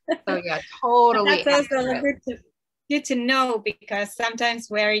yeah, totally. That's also good to know, because sometimes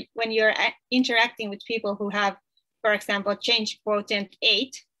when you're interacting with people who have, for example, change quotient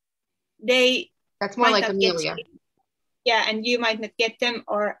 8, that's more like Amelia. And you might not get them.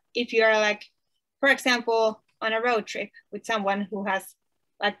 Or if you're like, for example, on a road trip with someone who has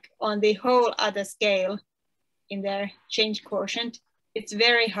like on the whole other scale in their change quotient, it's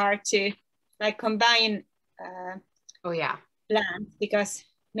very hard to like combine plans, because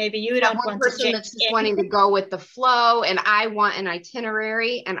maybe you don't one want person to change that's just wanting to go with the flow, and I want an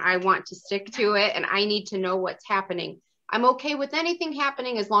itinerary and I want to stick to it, and I need to know what's happening. I'm okay with anything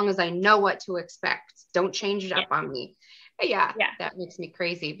happening as long as I know what to expect. Don't change it up on me. Yeah, that makes me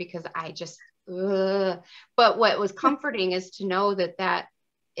crazy because I just, but what was comforting is to know that that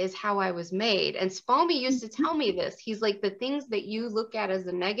is how I was made. And Spalmy used to tell me this. He's like, the things that you look at as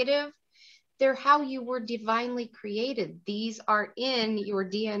a negative, they're how you were divinely created. These are in your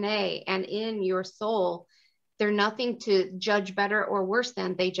DNA and in your soul. They're nothing to judge better or worse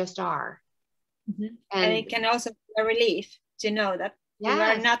than, they just are. And it can also be a relief to know that you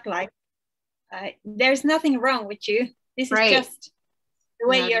are not like, there's nothing wrong with you. This is just the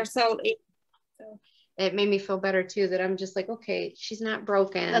way your soul is. So it made me feel better too, that I'm just like, okay, she's not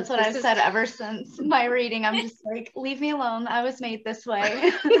broken. That's what I've said ever since my reading. I'm just like, leave me alone. I was made this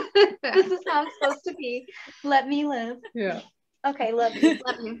way. This is how I'm supposed to be. Let me live. Yeah. Okay, love you.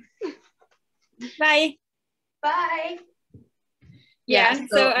 Love you. Bye. Bye. Yeah,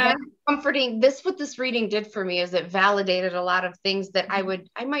 so comforting. What this reading did for me is it validated a lot of things that I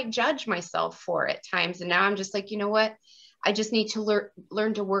might judge myself for at times. And now I'm just like, you know what? I just need to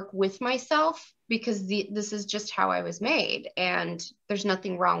learn to work with myself, because this is just how I was made, and there's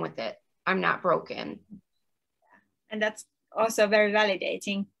nothing wrong with it. I'm not broken. And that's also very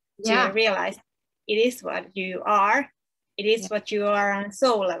validating to realize it is what you are. It is what you are on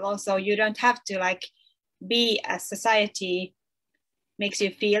soul level. So you don't have to like be as society makes you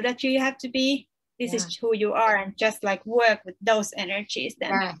feel that you have to be. This is who you are, and just like work with those energies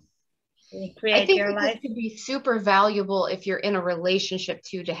then. Create I think your life. It could be super valuable if you're in a relationship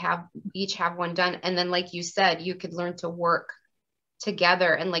too, to have one done. And then, like you said, you could learn to work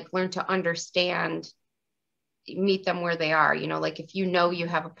together and like learn to understand, meet them where they are. You know, like if you know you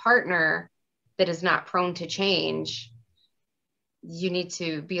have a partner that is not prone to change, you need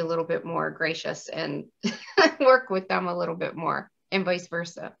to be a little bit more gracious and work with them a little bit more, and vice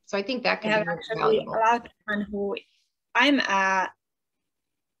versa. So I think that could be really valuable.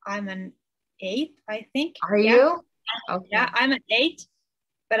 I'm an 8, I think. Are you? Okay. Yeah, I'm an 8,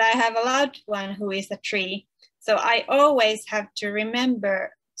 but I have a loved one who is a 3. So I always have to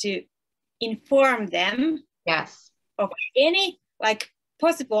remember to inform them of any like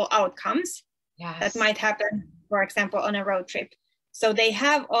possible outcomes that might happen, for example, on a road trip. So they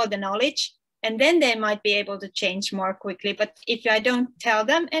have all the knowledge, and then they might be able to change more quickly. But if I don't tell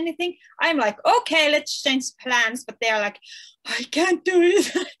them anything, I'm like, okay, let's change plans. But they're like, I can't do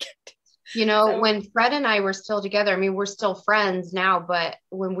it. You know, when Fred and I were still together, I mean, we're still friends now, but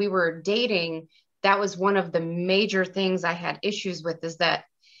when we were dating, that was one of the major things I had issues with, is that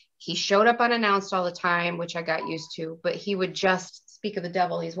he showed up unannounced all the time, which I got used to, but he would just, speak of the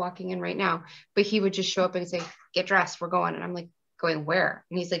devil, he's walking in right now, but he would just show up and say, get dressed, we're going. And I'm like, going where?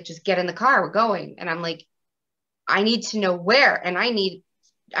 And he's like, just get in the car, we're going. And I'm like, I need to know where, and I need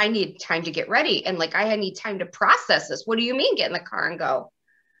time to get ready. And like, I need time to process this. What do you mean get in the car and go?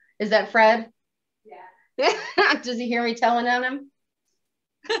 Is that Fred? Yeah. Does he hear me telling on him?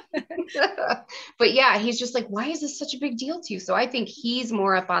 But yeah, he's just like, why is this such a big deal to you? So I think he's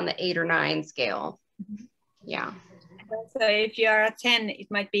more up on the 8 or 9 scale. Yeah. So if you are a 10, it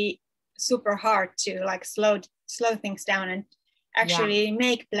might be super hard to like slow things down and actually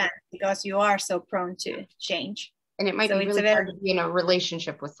make plans, because you are so prone to change. And it might be really hard to be in a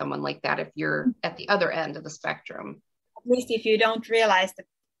relationship with someone like that if you're at the other end of the spectrum. At least if you don't realize that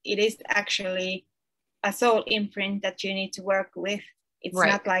it is actually a soul imprint that you need to work with. It's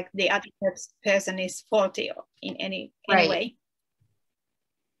not like the other person is faulty in any way.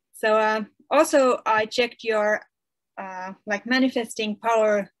 So also I checked your like manifesting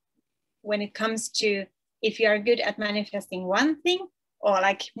power when it comes to if you are good at manifesting one thing or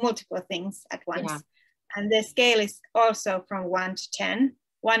like multiple things at once. And the scale is also from 1 to 10.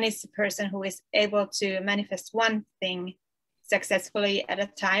 1 is the person who is able to manifest one thing successfully at a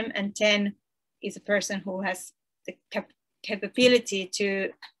time, and 10 is a person who has the capability to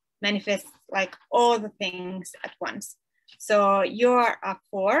manifest like all the things at once. So you're a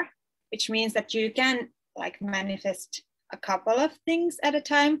 4, which means that you can like manifest a couple of things at a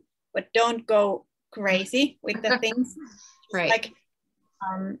time, but don't go crazy with the things. Like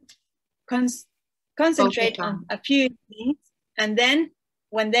concentrate on a few things, and then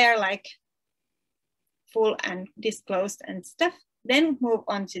when they're like full and disclosed and stuff, then move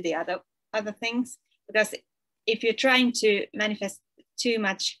on to the other things. Because if you're trying to manifest too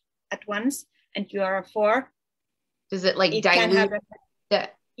much at once and you are a 4, does it like dilute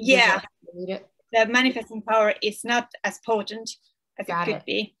That yeah, the manifesting power is not as potent as it could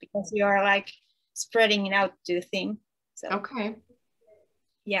be, because you are like spreading it out to the thing. So okay.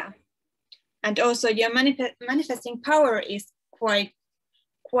 Yeah. And also your manifesting power is quite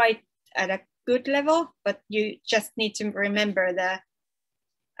at a good level, but you just need to remember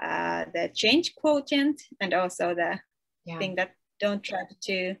the change quotient, and also the thing that don't try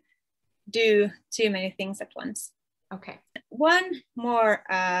to do too many things at once. Okay. One more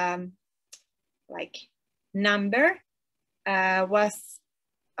like number was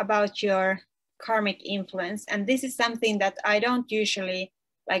about your karmic influence, and this is something that I don't usually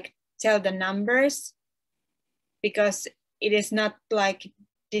like tell the numbers, because it is not like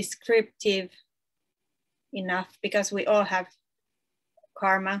descriptive enough, because we all have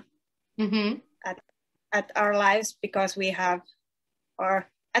karma at our lives, because we have, or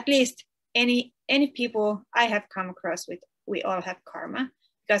at least any people I have come across with, we all have karma,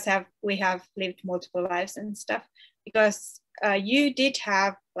 because we have lived multiple lives and stuff. Because you did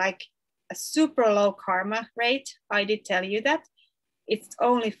have like a super low karma rate. I did tell you that. It's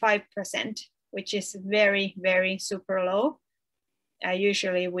only 5%, which is very, very super low.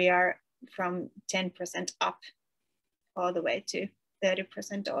 Usually we are from 10% up all the way to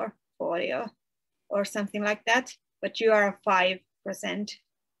 30% or 40 or something like that. But you are 5%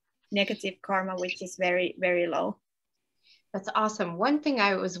 negative karma, which is very, very low. That's awesome. One thing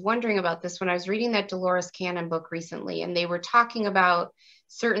I was wondering about this when I was reading that Dolores Cannon book recently, and they were talking about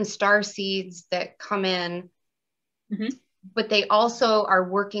certain star seeds that come in, but they also are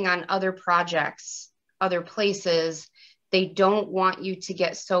working on other projects, other places. They don't want you to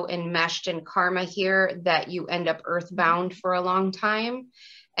get so enmeshed in karma here that you end up earthbound for a long time.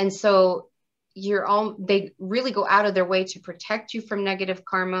 And so they really go out of their way to protect you from negative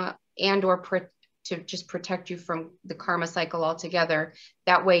karma, and or to just protect you from the karma cycle altogether.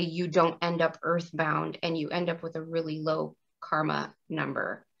 That way you don't end up earthbound and you end up with a really low karma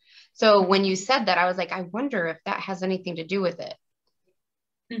number. So when you said that, I was like, I wonder if that has anything to do with it.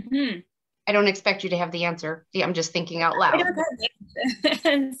 I don't expect you to have the answer. Yeah, I'm just thinking out loud. I don't have the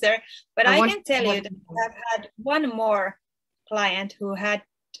answer, but I can tell you that I've had one more client who had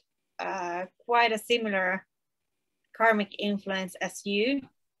quite a similar karmic influence as you,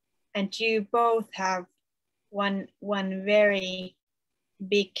 and you both have one very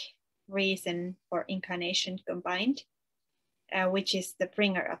big reason for incarnation combined, which is the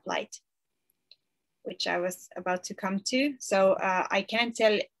bringer of light, which I was about to come to. So I can't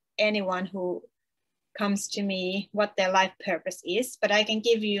tell anyone who comes to me what their life purpose is, but I can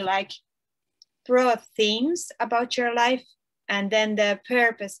give you like broad themes about your life, and then the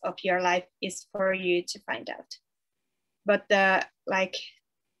purpose of your life is for you to find out. But the like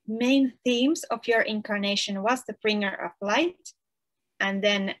main themes of your incarnation was the bringer of light, and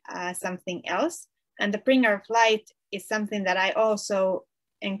then something else. And the bringer of light is something that I also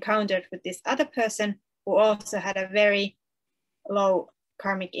encountered with this other person who also had a very low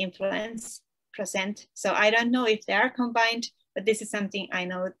karmic influence %. So I don't know if they are combined, but this is something I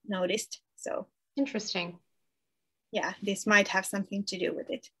noticed. So interesting. Yeah, this might have something to do with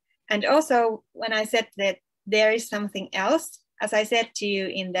it. And also when I said that there is something else, as I said to you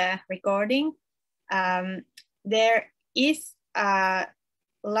in the recording, there is a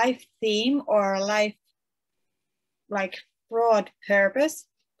life theme or life like broad purpose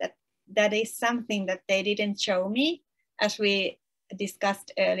that is something that they didn't show me. As we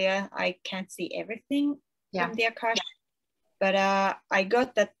discussed earlier, I can't see everything from the Akashic, but I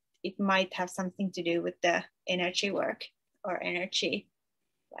got that it might have something to do with the energy work or energy,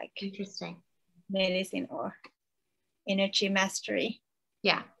 like interesting medicine or energy mastery,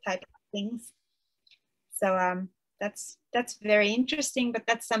 type of things. So that's very interesting, but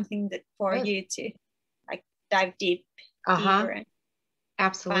that's something that for you to like dive deeper and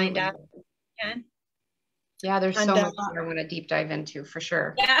absolutely find out. Yeah, there's so much I want to deep dive into for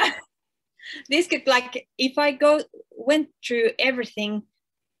sure. Yeah, this could like, if I went through everything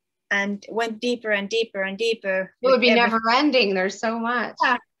and went deeper and deeper and deeper, it would be never ending. There's so much.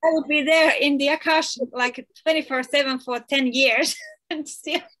 Yeah, I would be there in the Akashic like 24/7 for 10 years and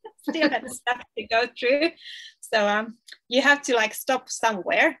still have stuff to go through. So you have to like stop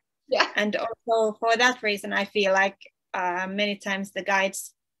somewhere. Yeah. And also for that reason, I feel like many times the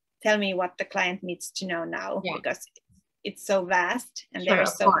guides tell me what the client needs to know now, because it's so vast and there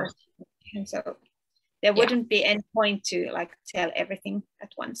is so much. And so there wouldn't be any point to like tell everything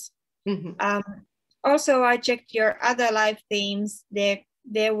at once. Also, I checked your other life themes.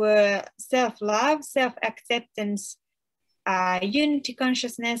 There were self-love, self-acceptance, unity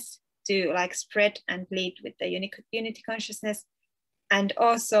consciousness, to like spread and lead with the unity consciousness, And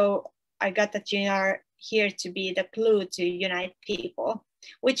also I got that you are here to be the glue to unite people,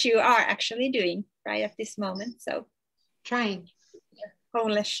 which you are actually doing right at this moment. So trying.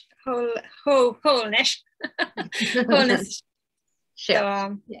 Wholeness Wholeness Shift.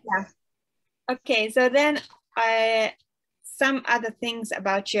 So yeah. Okay, so then some other things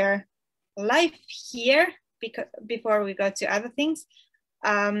about your life here, because before we go to other things,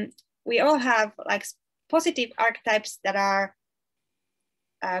 we all have like positive archetypes that are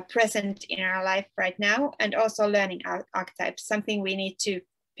present in our life right now, and also learning archetypes, something we need to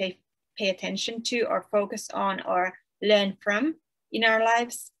pay attention to or focus on or learn from in our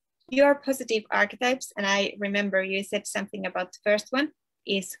lives. Your positive archetypes, and I remember you said something about the first one,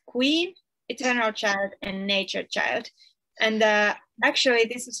 is Queen, Eternal Child, and Nature Child. And actually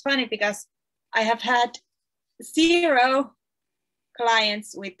this is funny because I have had 0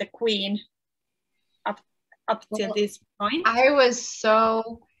 clients with the Queen up till this point. I was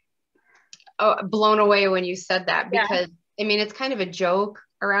so blown away when you said that, because I mean, it's kind of a joke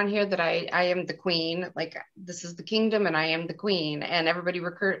around here that I am the queen, like this is the kingdom and I am the queen, and everybody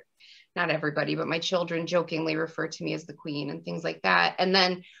not everybody, but my children jokingly refer to me as the queen and things like that. And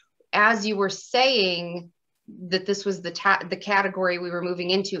then as you were saying that this was the category we were moving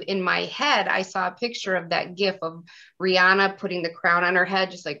into, in my head, I saw a picture of that gif of Rihanna putting the crown on her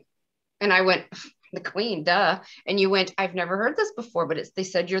head, just like, and I went, the queen, duh. And you went, I've never heard this before, but they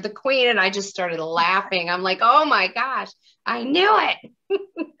said you're the queen. And I just started laughing. I'm like, oh my gosh, I knew it.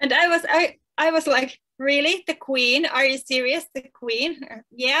 And I was like, really? The Queen? Are you serious? The Queen?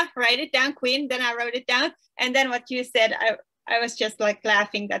 Yeah, write it down, Queen. Then I wrote it down. And then what you said, I was just like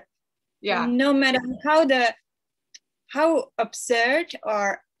laughing that no matter how absurd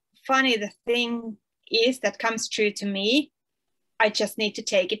or funny the thing is that comes true to me, I just need to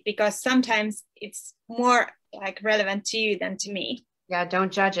take it, because sometimes it's more like relevant to you than to me. Yeah,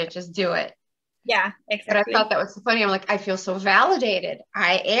 don't judge it, just do it. Yeah, exactly. But I thought that was so funny. I'm like, I feel so validated.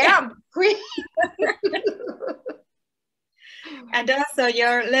 I am queen. And also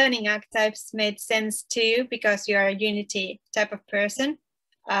your learning archetypes made sense too, because you're a unity type of person.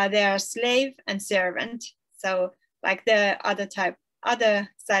 They are slave and servant. So like the other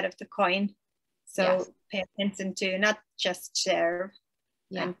side of the coin. So pay attention to not just serve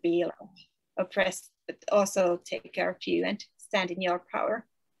and be like oppressed, but also take care of you and stand in your power.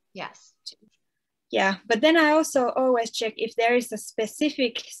 Yes. Yeah, but then I also always check if there is a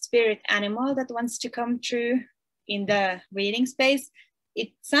specific spirit animal that wants to come through in the reading space. It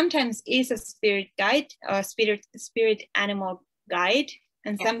sometimes is a spirit guide or spirit animal guide,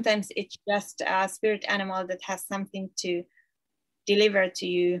 and sometimes it's just a spirit animal that has something to deliver to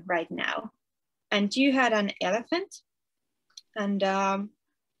you right now. And you had an elephant, and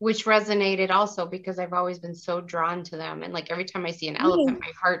which resonated also because I've always been so drawn to them. And like every time I see an elephant,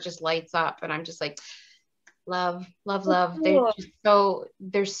 my heart just lights up, and I'm just like, love, love, love. Cool.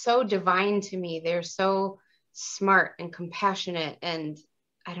 They're so divine to me. They're so smart and compassionate, and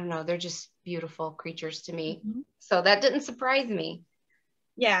I don't know, they're just beautiful creatures to me. Mm-hmm. So that didn't surprise me.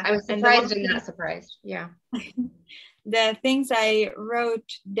 Yeah. I was surprised and not surprised. Yeah. The things I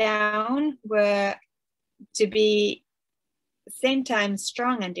wrote down were to be same time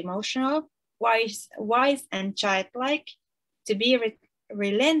strong and emotional, wise and childlike, to be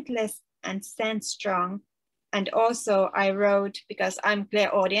relentless and stand strong. And also I wrote, because I'm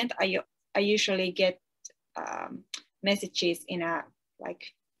clairaudient, I usually get messages in a like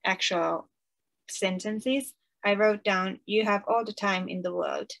actual sentences. I wrote down, you have all the time in the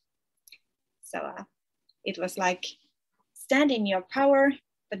world. So it was like, stand in your power,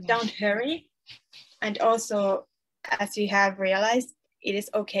 but don't hurry. And also, as you have realized, it is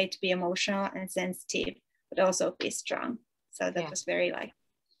okay to be emotional and sensitive, but also be strong. So that was very like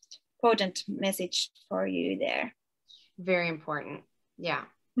potent message for you there. Very important. Yeah.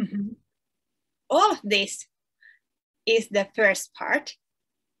 Mm-hmm. All of this is the first part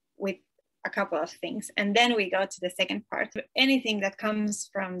with a couple of things. And then we go to the second part. Anything that comes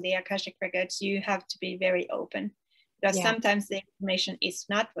from the Akashic Records, you have to be very open, because sometimes the information is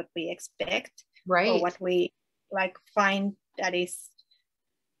not what we expect, right, or what we like find that is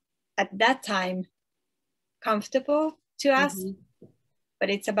at that time comfortable to us. Mm-hmm. But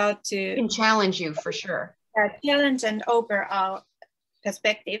it's about to it can challenge you for sure. Challenge and open our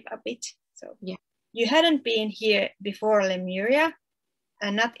perspective a bit. So you hadn't been here before Lemuria,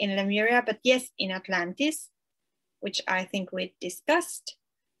 and not in Lemuria, but yes, in Atlantis, which I think we discussed.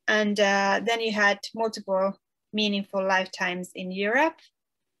 And then you had multiple meaningful lifetimes in Europe,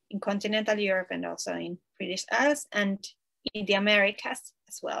 in continental Europe, and also in British Isles, and in the Americas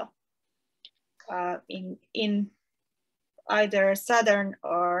as well. In either Southern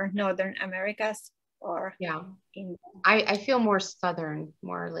or Northern Americas or Yeah. in. I feel more Southern,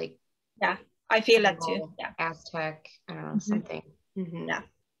 more like. Yeah, I feel that too. Yeah. Aztec, I don't know, something. Mm-hmm. Yeah.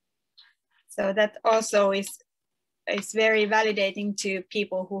 So that also is very validating to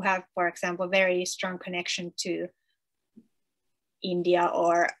people who have, for example, very strong connection to India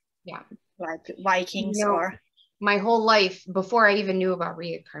or like Vikings, you know, or my whole life before I even knew about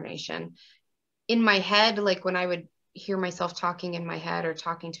reincarnation, in my head, like when I would hear myself talking in my head or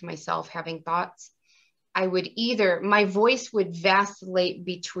talking to myself, having thoughts, I would my voice would vacillate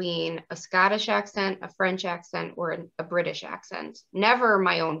between a Scottish accent, a French accent, or a British accent. Never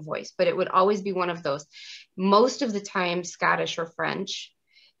my own voice, but it would always be one of those. Most of the time, Scottish or French.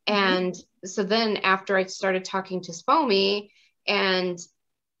 And so then after I started talking to Spomi and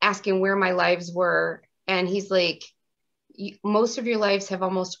asking where my lives were, and he's like, most of your lives have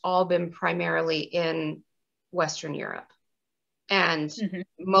almost all been primarily in Western Europe and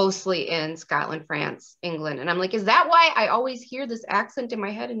mostly in Scotland, France, England. And I'm like, is that why I always hear this accent in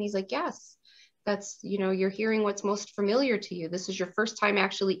my head? And he's like, yes, that's, you're hearing what's most familiar to you. This is your first time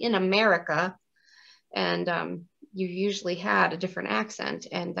actually in America. And you usually had a different accent.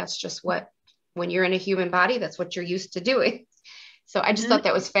 And that's just when you're in a human body, that's what you're used to doing. So I just thought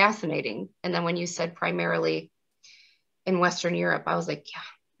that was fascinating. And then when you said primarily in Western Europe, I was like,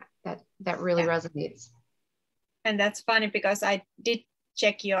 yeah, that really resonates. And that's funny because I did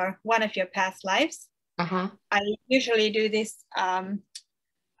check one of your past lives. I usually do this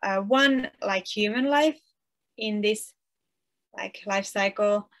one like human life in this like life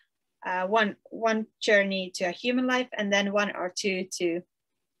cycle, one journey to a human life, and then one or two to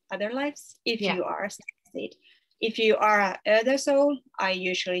other lives. If you are a starseed, if you are an Earther soul, I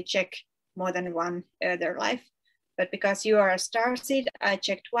usually check more than one Earther life. But because you are a starseed, I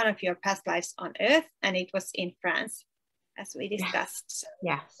checked one of your past lives on Earth, and it was in France, as we discussed. So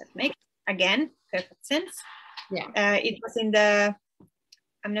that makes, again, perfect sense. It was in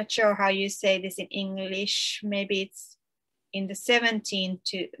I'm not sure how you say this in English. Maybe it's in the 17th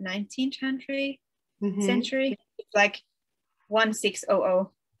to 19th century. It's like 1600 or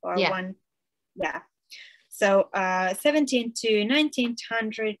one. Yeah. So 17th to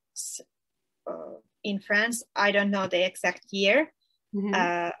 1900s. In France, I don't know the exact year.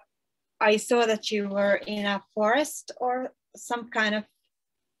 I saw that you were in a forest or some kind of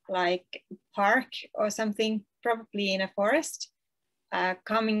like park or something, probably in a forest,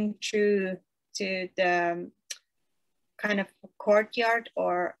 coming through to the kind of courtyard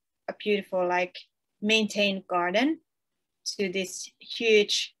or a beautiful like maintained garden to this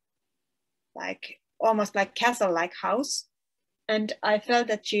huge, like almost like castle-like house. And I felt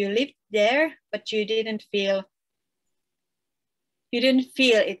that you lived there, but you didn't feel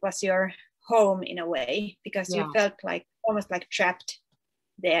it was your home in a way, because you felt like almost like trapped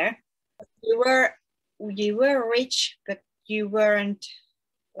there. You were rich, but you weren't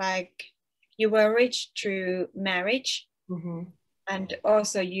like, you were rich through marriage. And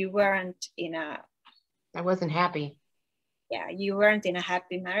also you weren't I wasn't happy. Yeah, you weren't in a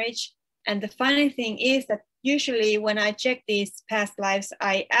happy marriage. And the funny thing is that usually when I check these past lives,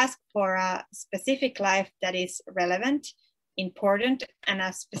 I ask for a specific life that is relevant, important, and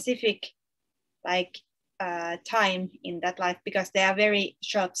a specific like time in that life, because they are very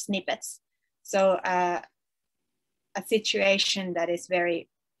short snippets. So a situation that is very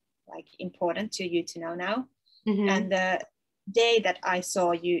like important to you to know now. And the day that I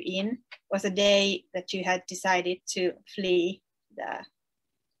saw you in was a day that you had decided to flee the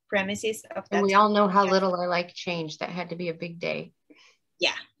premises of that. And we all know how little I like change. That had to be a big day.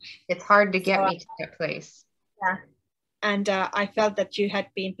 Yeah. It's hard to get me to that place. Yeah. And I felt that you had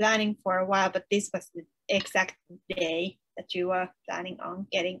been planning for a while, but this was the exact day that you were planning on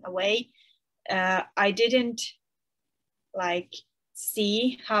getting away. I didn't like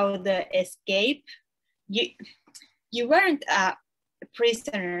see how the escape, you weren't a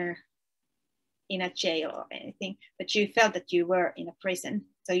prisoner in a jail or anything, but you felt that you were in a prison.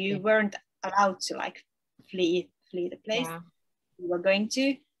 So you weren't allowed to like flee the place you were going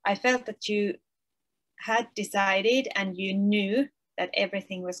to. I felt that you had decided and you knew that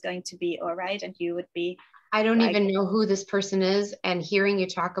everything was going to be all right and you would be. I don't even know who this person is, and hearing you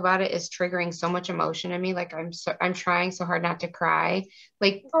talk about it is triggering so much emotion in me. Like I'm trying so hard not to cry.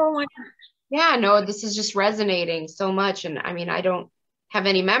 Like, oh my God. Yeah, no, this is just resonating so much. And I mean, I don't have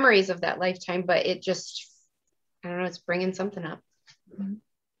any memories of that lifetime, but it just, I don't know, it's bringing something up.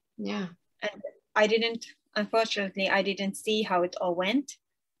 Yeah. And unfortunately, I didn't see how it all went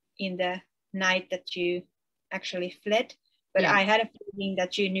in the night that you actually fled, but I had a feeling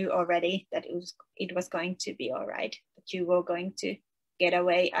that you knew already that it was going to be all right. that you were going to get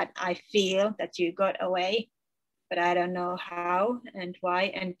away, and I feel that you got away, but I don't know how and why,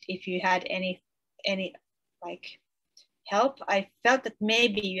 and if you had any like help. I felt that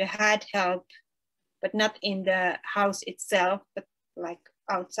maybe you had help, but not in the house itself, but like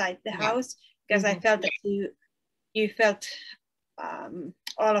outside the house, because I felt that you felt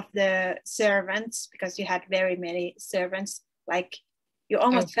all of the servants, because you had very many servants, like you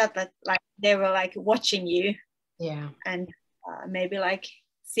almost felt that like they were like watching you, and maybe like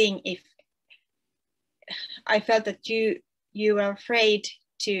seeing if I felt that you were afraid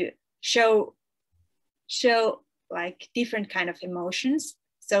to show like different kind of emotions,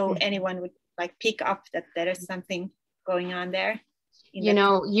 so anyone would like pick up that there is something going on there. You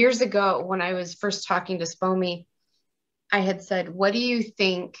know, years ago when I was first talking to Spomi, I had said, what do you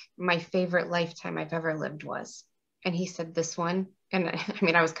think my favorite lifetime I've ever lived was? And he said, this one. And I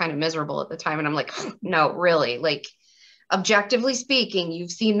mean, I was kind of miserable at the time. And I'm like, no, really, like, objectively speaking,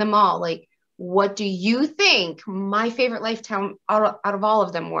 you've seen them all. Like, what do you think my favorite lifetime out of all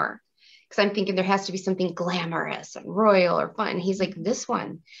of them were? Because I'm thinking there has to be something glamorous and royal or fun. And he's like, this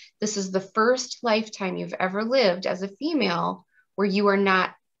one, this is the first lifetime you've ever lived as a female where you are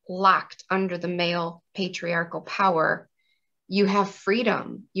not locked under the male patriarchal power. You have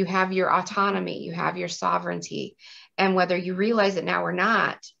freedom, you have your autonomy, you have your sovereignty. And whether you realize it now or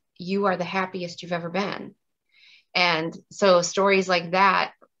not, you are the happiest you've ever been. And so stories like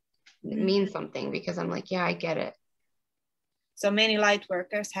that mean something, because I'm like, yeah, I get it. So many light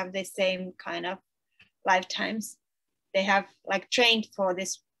workers have the same kind of lifetimes. They have like trained for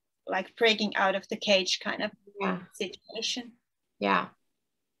this, like breaking out of the cage kind of situation. Yeah.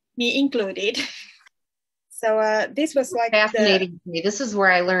 Me included. So this was like fascinating to me. This is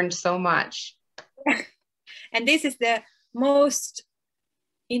where I learned so much. And this is the most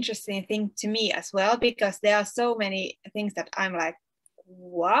interesting thing to me as well, because there are so many things that I'm like,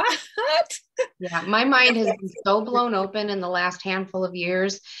 what? Yeah, my mind has been so blown open in the last handful of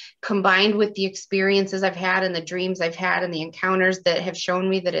years, combined with the experiences I've had and the dreams I've had and the encounters that have shown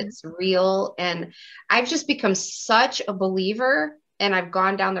me that it's real. And I've just become such a believer, and I've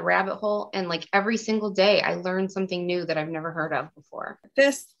gone down the rabbit hole, and like every single day I learn something new that I've never heard of before.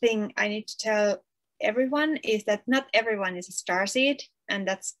 First thing I need to tell everyone is that not everyone is a starseed, and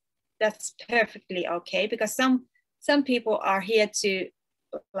that's perfectly okay, because some people are here to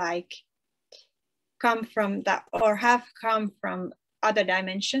like come from that, or have come from other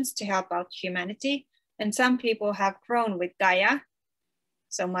dimensions to help out humanity. And some people have grown with Gaia,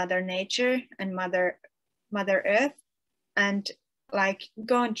 so Mother Nature and Mother Earth, and like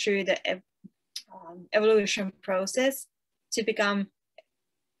gone through the evolution process to become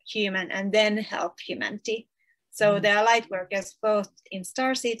human and then help humanity. So there are light workers both in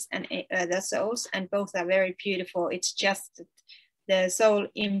starseeds and other souls, and both are very beautiful. It's just that the soul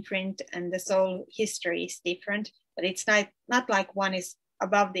imprint and the soul history is different, but it's not like one is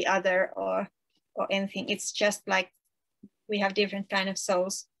above the other or anything. It's just like we have different kind of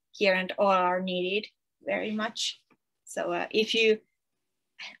souls here, and all are needed very much. So if you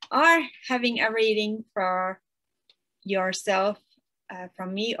are having a reading for yourself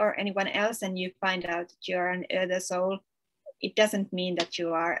from me or anyone else, and you find out that you're an other soul, it doesn't mean that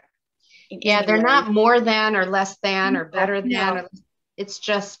you are they're not more than or less than or better than. Or, it's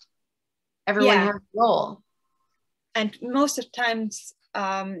just everyone has a role. And most of the times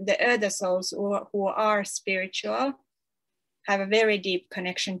the other souls who are spiritual have a very deep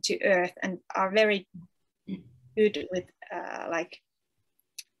connection to earth and are very good with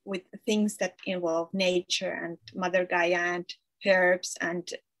with things that involve nature and Mother Gaia and herbs and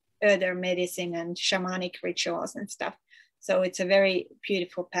other medicine and shamanic rituals and stuff. So it's a very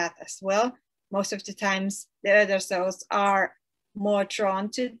beautiful path as well. Most of the times the other souls are more drawn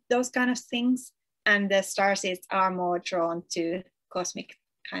to those kind of things, and the starseeds are more drawn to cosmic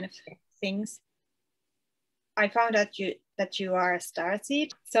kind of things. I found out that you are a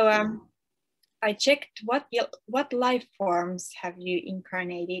starseed. So I checked what life forms have you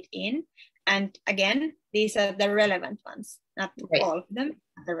incarnated in, and again, these are the relevant ones, not all of them,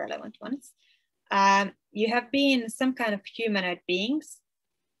 the relevant ones. You have been some kind of humanoid beings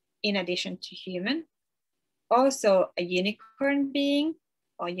in addition to human, also a unicorn being,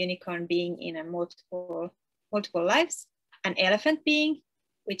 or unicorn being in a multiple lives, an elephant being,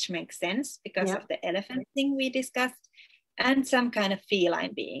 which makes sense because of the elephant thing we discussed, and some kind of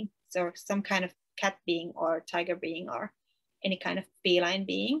feline being, so some kind of cat being or tiger being or any kind of feline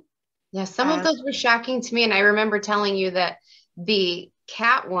being. Yeah, some of those were shocking to me, and I remember telling you that the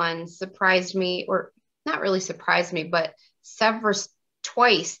cat one surprised me, or not really surprised me, but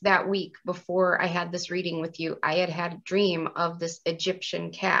twice that week before I had this reading with you, I had a dream of this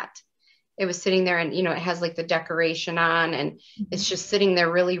Egyptian cat. It was sitting there, and, you know, it has like the decoration on, and it's just sitting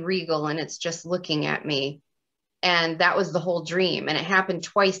there really regal, and it's just looking at me. And that was the whole dream. And it happened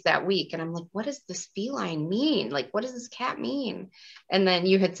twice that week. And I'm like, what does this feline mean? Like, what does this cat mean? And then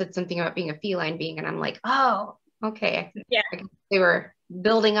you had said something about being a feline being. And I'm like, oh, okay. Yeah. They were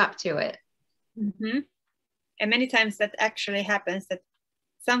building up to it. Mm-hmm. And many times that actually happens, that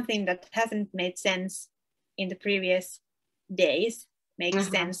something that hasn't made sense in the previous days makes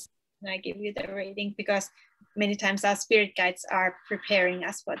sense when I give you the reading, because many times our spirit guides are preparing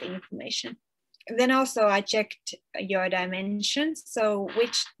us for the information. Then also I checked your dimensions. So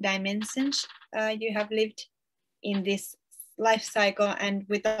which dimensions you have lived in this life cycle. And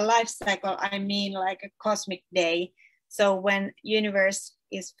with a life cycle, I mean like a cosmic day. So when universe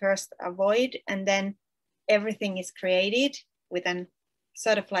is first a void, and then everything is created with an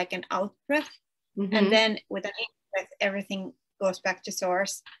sort of like an out breath. And then with an in breath, everything goes back to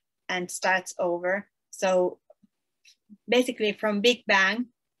source and starts over. So basically from Big Bang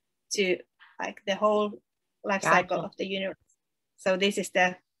to like the whole life cycle of the universe. So this is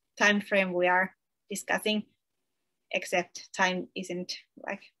the time frame we are discussing, except time isn't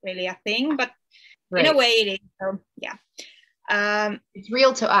like really a thing, but in a way it is. So yeah, it's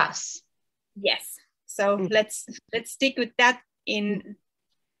real to us. Yes. So let's stick with that in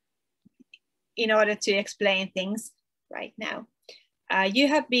order to explain things right now. You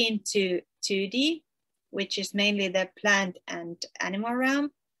have been to 2D, which is mainly the plant and animal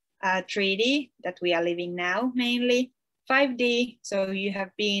realm. 3D, that we are living now mainly. 5D, so you have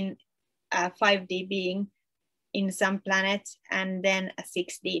been a 5D being in some planets, and then a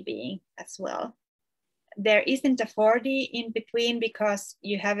 6D being as well. There isn't a 4D in between because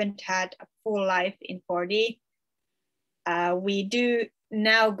you haven't had a full life in 4D. We do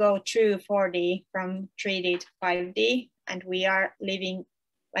now go through 4D from 3D to 5D, and we are living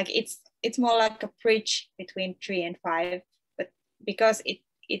like it's more like a bridge between 3 and 5, but because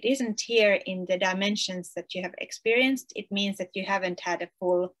it isn't here in the dimensions that you have experienced, it means that you haven't had a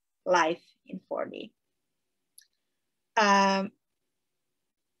full life in 4D.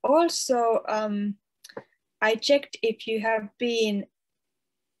 Also, I checked if you have been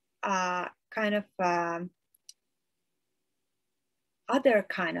kind of other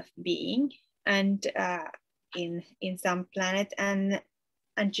kind of being, and in some planet, and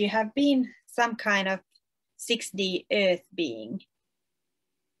you have been some kind of 6D Earth being.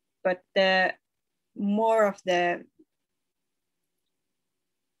 But the more of the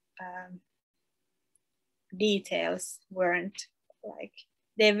details weren't like,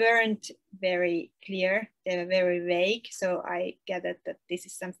 they weren't very clear. They were very vague. So I gathered that this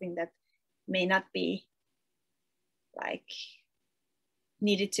is something that may not be like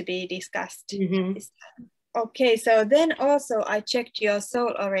needed to be discussed this time. Okay, so then also I checked your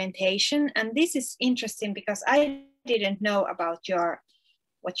soul orientation, and this is interesting because I didn't know about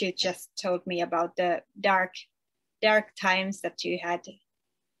what you just told me about the dark times that you had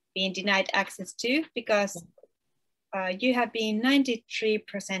been denied access to, because you have been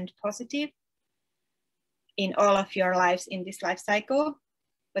 93% positive in all of your lives in this life cycle,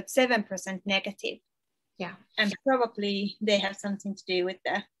 but 7% negative. Yeah. And probably they have something to do with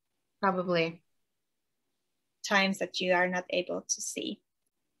the times that you are not able to see.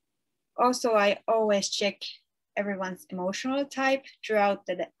 Also, I always check everyone's emotional type throughout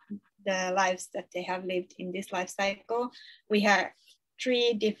the lives that they have lived in this life cycle. We have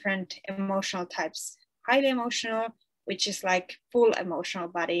 3 different emotional types. Highly emotional, which is like full emotional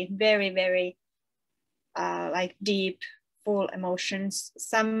body, very, very like deep, full emotions.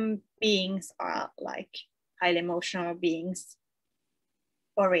 Some beings are like highly emotional beings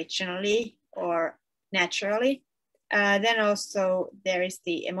originally or naturally. Then also there is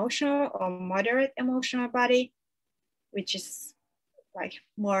the emotional or moderate emotional body, which is like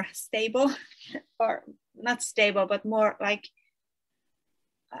more stable, or not stable, but more like,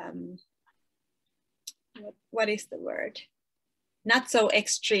 what is the word? Not so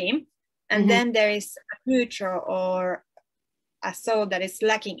extreme. And then there is a neutral, or a soul that is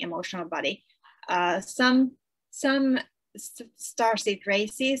lacking emotional body. Some starseed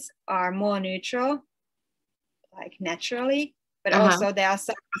races are more neutral, like naturally, but also there are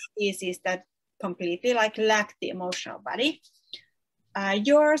some species that completely like lack the emotional body.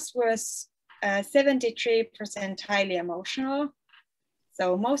 Yours was 73% highly emotional.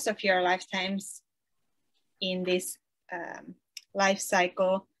 So most of your lifetimes in this life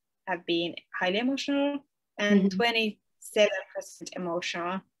cycle have been highly emotional, and 27%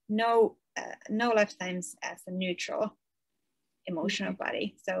 emotional. No lifetimes as a neutral. emotional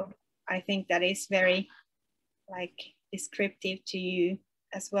body. So I think that is very like descriptive to you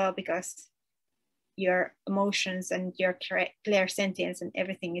as well, because your emotions and your clairsentience and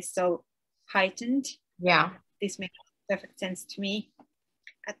everything is so heightened. Yeah. This makes perfect sense to me,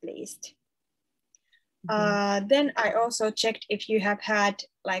 at least. Then I also checked if you have had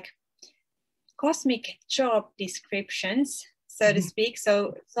like cosmic job descriptions, so to speak,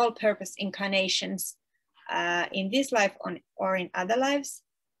 so soul purpose incarnations in this life or in other lives.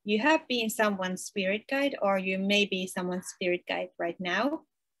 You have been someone's spirit guide, or you may be someone's spirit guide right now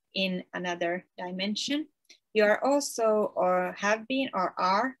in another dimension. You are also, or have been, or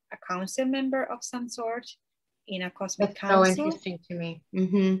are a council member of some sort in a cosmic council. So interesting to me.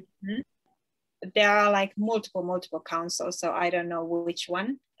 Mm-hmm. There are like multiple councils, so I don't know which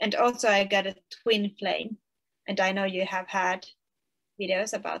one. And also I got a twin flame, and I know you have had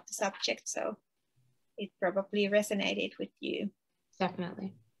videos about the subject, so it probably resonated with you.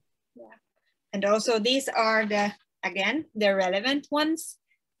 Definitely. Yeah. And also these are the relevant ones.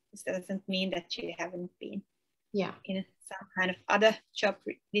 This doesn't mean that you haven't been in some kind of other job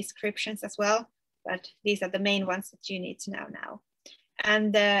descriptions as well, but these are the main ones that you need to know now.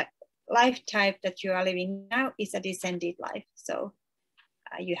 And the life type that you are living now is a descended life. So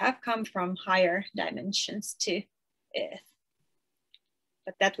you have come from higher dimensions to Earth.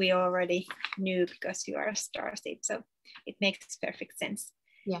 But that we already knew because you are a starseed, so it makes perfect sense.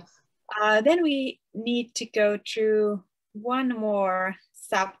 Yes. Then we need to go through one more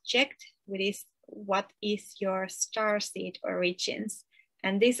subject, which is what is your starseed origins?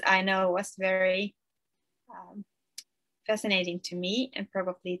 And this I know was very fascinating to me, and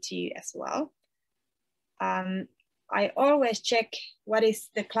probably to you as well. I always check what is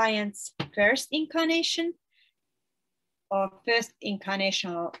the client's first incarnation or first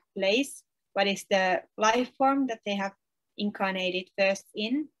incarnational place, what is the life form that they have incarnated first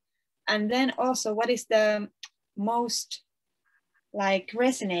in, and then also what is the most like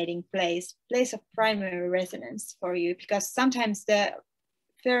resonating place of primary resonance for you, because sometimes the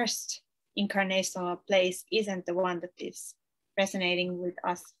first incarnational place isn't the one that is resonating with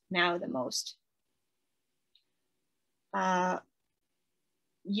us now the most.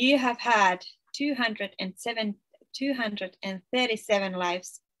 You have had 237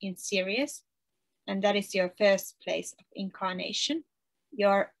 lives in Sirius, and that is your first place of incarnation.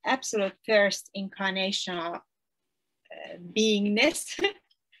 Your absolute first incarnational beingness,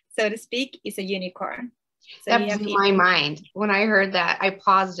 so to speak, is a unicorn. So that blew my mind. When I heard that, I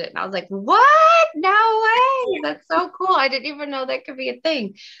paused it and I was like, what? No way. That's so cool. I didn't even know that could be a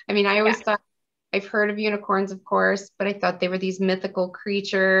thing. I mean, I always thought, I've heard of unicorns, of course, but I thought they were these mythical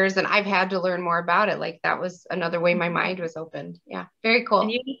creatures, and I've had to learn more about it. Like that was another way my mind was opened. Yeah. Very cool.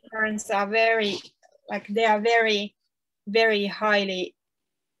 And unicorns are very, they are very, very highly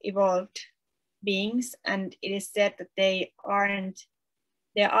evolved beings. And it is said that there aren't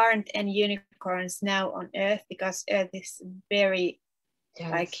any unicorns now on Earth, because Earth is very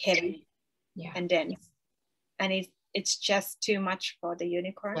dense. Heavy and dense, and it's just too much for the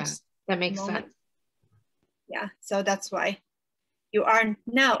unicorns. That makes sense. Yeah, so that's why you aren't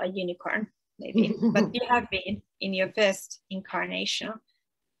now a unicorn, maybe, but you have been in your first incarnational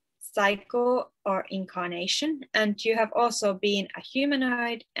cycle or incarnation, and you have also been a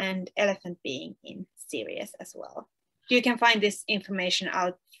humanoid and elephant being in Sirius as well. You can find this information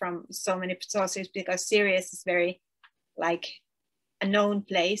out from so many sources, because Sirius is very a known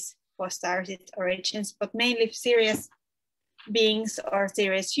place for starseed origins, but mainly Sirius beings or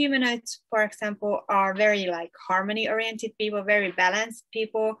Sirius humanoids, for example, are very harmony oriented people, very balanced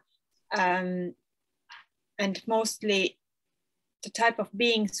people, and mostly the type of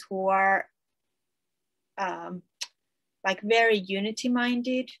beings who are very unity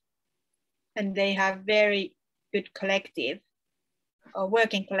minded, and they have very good collective or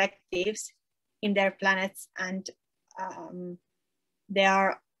working collectives in their planets, and they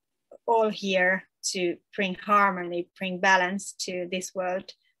are all here to bring harmony, bring balance to this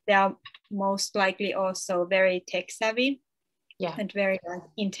world. They are most likely also very tech savvy and very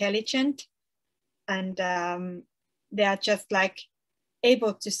intelligent, and they are just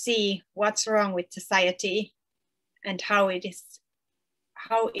able to see what's wrong with society and how it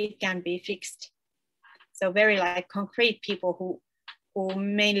can be fixed. So very concrete people who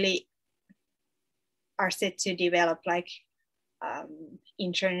mainly are set to develop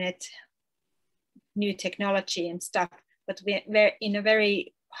internet, new technology and stuff, but we're in a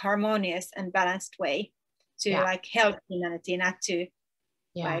very harmonious and balanced way to help humanity, not to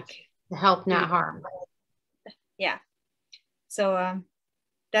to help, not harm. Yeah. So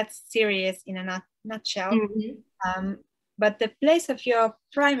that's Sirius in a nutshell. but the place of your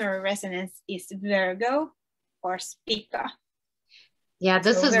primary resonance is Virgo or Spica. Yeah,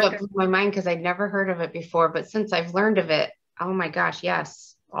 this So is Virgo, what blew my mind because I'd never heard of it before. But since I've learned of it, oh my gosh,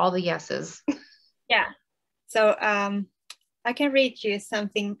 yes, all the yeses. yeah. So I can read you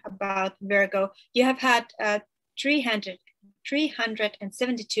something about Virgo. You have had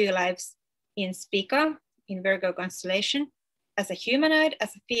 372 lives in Spica, in Virgo constellation, as a humanoid,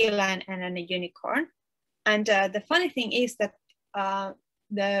 as a feline, and a unicorn. And the funny thing is that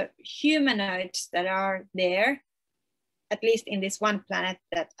the humanoids that are there, at least in this one planet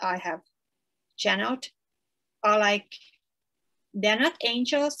that I have channeled, are like, they're not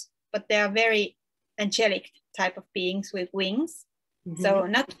angels, but they are very angelic type of beings with wings. Mm-hmm. So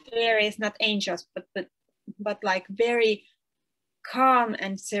not fairies, not angels, but like very calm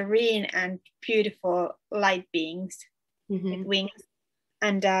and serene and beautiful light beings with wings.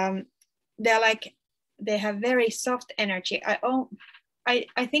 And they're like, they have very soft energy.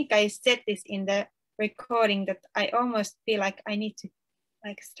 I think I said this in the recording that I almost feel like I need to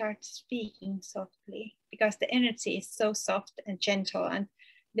like start speaking softly because the energy is so soft and gentle, and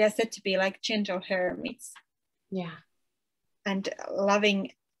they're said to be like gentle hermits. Yeah. And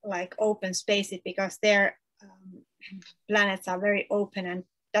loving like open spaces because their planets are very open and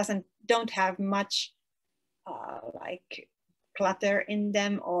don't have much like clutter in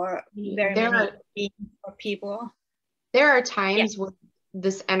them or very many beings or people. There are times where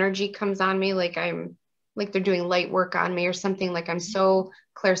this energy comes on me like they're doing light work on me or something, like I'm so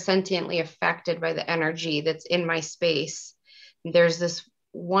clairsentiently affected by the energy that's in my space. There's this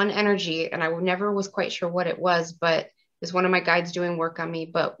one energy, and I never was quite sure what it was, but it's one of my guides doing work on me.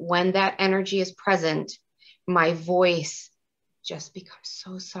 But when that energy is present, my voice just becomes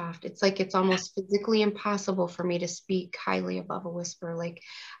so soft. It's like it's almost physically impossible for me to speak highly above a whisper. Like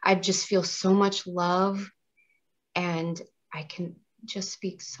I just feel so much love, and I can just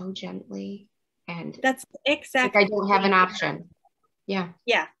speak so gently. And that's exactly like I don't have an option. Yeah.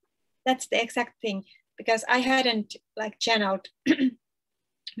 Yeah, that's the exact thing, because I hadn't like channeled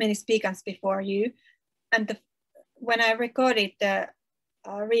many speakers before you, and when I recorded the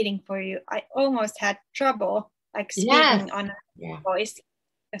reading for you, I almost had trouble like speaking on a voice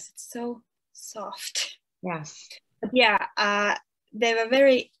because it's so soft. Yes. But yeah, they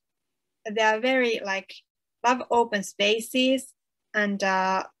are very like love open spaces and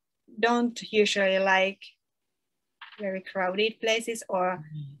don't usually like very crowded places or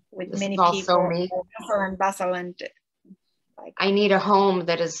with many people, bustle and like, I need a home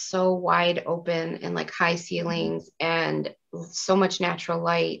that is so wide open and like high ceilings and so much natural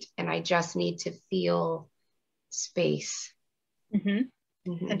light, and I just need to feel space.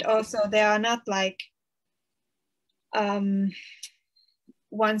 And also they are not like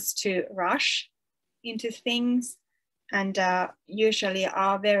wants to rush into things, and usually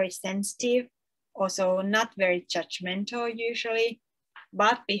are very sensitive, also not very judgmental usually,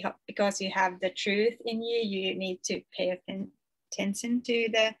 but because you have the truth in you, you need to pay attention to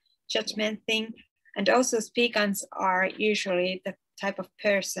the judgment thing. And also speakers are usually the type of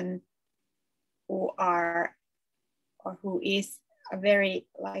person who is a very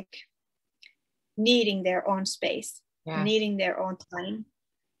like needing their own space, needing their own time.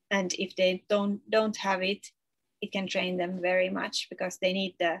 And if they don't have it, it can drain them very much because they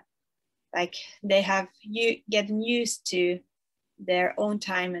need they have getting used to their own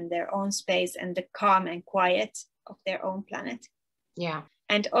time and their own space and the calm and quiet of their own planet. Yeah.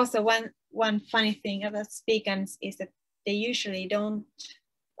 And also one funny thing about speakers is that they usually don't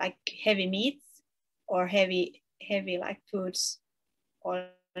like heavy meats or heavy like foods all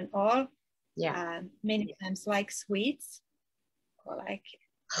in all. Yeah. Many times like sweets or like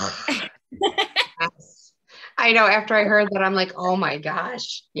yes. I know, after I heard that, I'm like, oh my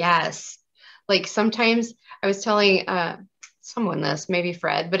gosh, yes. Like sometimes I was telling someone this, maybe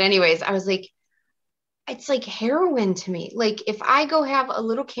Fred, but anyways, I was like, it's like heroin to me. Like if I go have a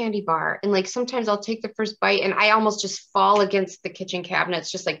little candy bar and like sometimes I'll take the first bite and I almost just fall against the kitchen cabinet.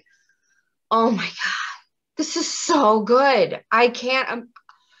 It's just like, oh my God, this is so good. I can't,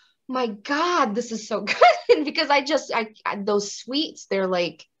 my God, this is so good. Because I those sweets, they're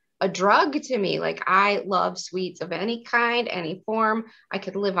like a drug to me. Like I love sweets of any kind, any form. I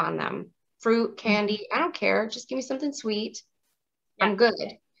could live on them. Fruit, candy, I don't care. Just give me something sweet. Yeah. I'm good.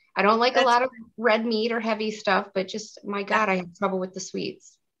 I don't like a lot of red meat or heavy stuff, but just, my God, I have trouble with the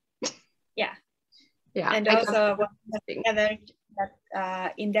sweets. Yeah. Yeah. And also together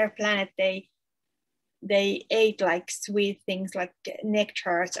that in their planet, they ate like sweet things like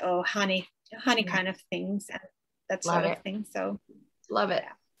nectars or honey kind of things and that sort of thing. So love it.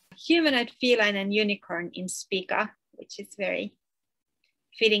 Humanoid, feline, and unicorn in Spica, which which is very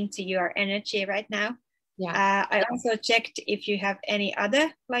fitting to your energy right now. Yeah. I also checked if you have any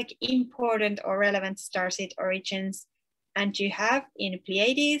other like important or relevant starseed origins, and you have in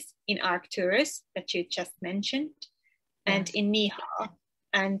Pleiades, in Arcturus that you just mentioned, and in Nihal.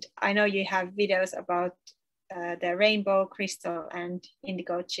 And I know you have videos about the rainbow, crystal, and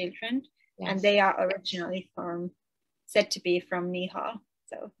indigo children, and they are originally said to be from Nihal.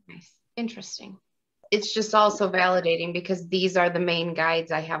 So nice, interesting. It's just also validating because these are the main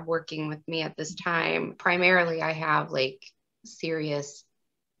guides I have working with me at this time. Primarily, I have like Sirius,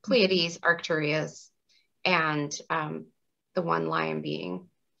 Pleiades, Arcturus, and the one lion being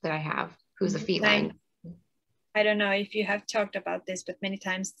that I have, who's a feline. I don't know if you have talked about this, but many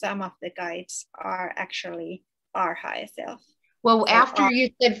times some of the guides are actually our higher self. Well, so after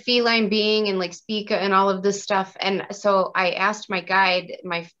you said feline being and like Spica and all of this stuff, and so I asked my guide,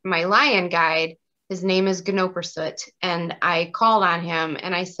 my lion guide, his name is Gnopersut, and I called on him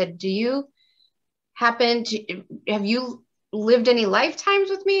and I said, have you lived any lifetimes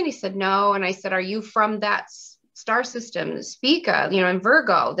with me? And he said, no. And I said, are you from that star system, Spica, in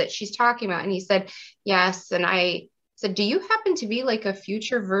Virgo that she's talking about? And he said, yes. And I said, do you happen to be like a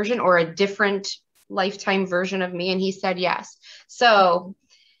future version or a different lifetime version of me? And he said, yes. So,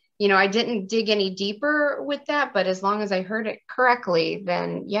 I didn't dig any deeper with that, but as long as I heard it correctly,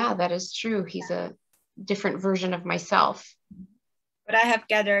 then yeah, that is true. He's a different version of myself. What I have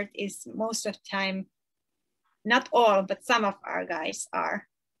gathered is most of the time, not all, but some of our guides are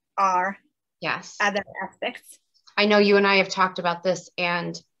yes, other aspects. I know you and I have talked about this,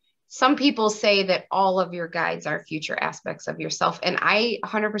 and some people say that all of your guides are future aspects of yourself. And I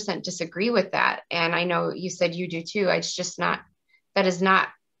 100% disagree with that. And I know you said you do too. It's just that is not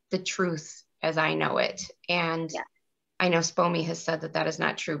the truth as I know it. And I know Spomi has said that is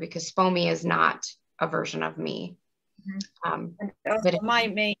not true, because Spomi is not a version of me. And also my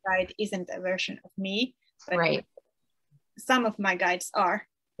main guide isn't a version of me, but some of my guides are.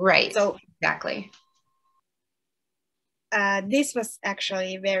 Right. So exactly. This was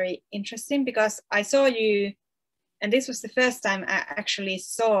actually very interesting because I saw you, and this was the first time I actually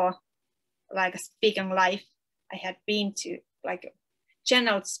saw like a speaking live. I had been to like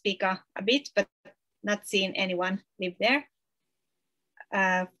channeled speaker a bit, but not seen anyone live there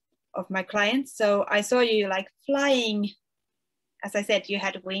of my clients. So I saw you like flying. As I said, you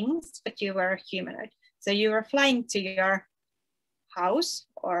had wings, but you were humanoid. So you were flying to your house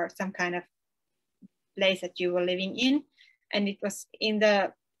or some kind of place that you were living in. And it was in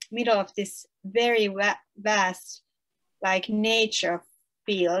the middle of this very vast, like nature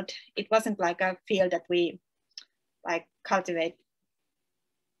field. It wasn't like a field that we like cultivate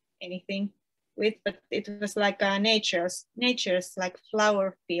anything with, but it was like a nature's like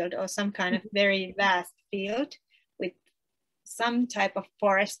flower field or some kind of very vast field with some type of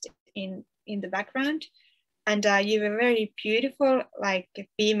forest in the background. And you were very beautiful, like a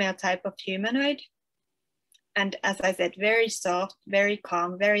female type of humanoid. And as I said, very soft, very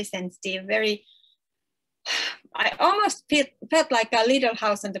calm, very sensitive, I almost felt like a Little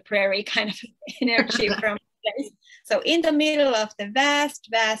House on the Prairie kind of energy from the place. So in the middle of the vast,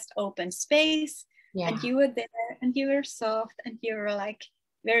 vast open space, and you were there and you were soft and you were like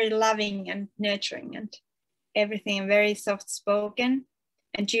very loving and nurturing and everything, very soft spoken.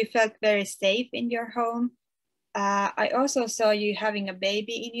 And you felt very safe in your home. I also saw you having a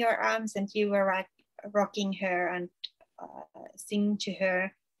baby in your arms, and you were like rocking her and singing to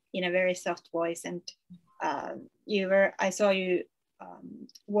her in a very soft voice. And I saw you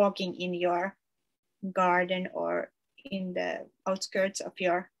walking in your garden or in the outskirts of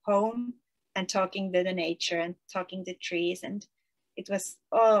your home and talking to the nature and talking to trees. And it was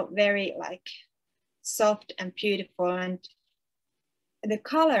all very like soft and beautiful. And the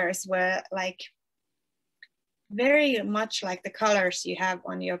colors were like very much like the colors you have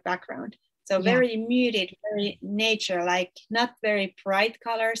on your background. So very muted, very nature, like not very bright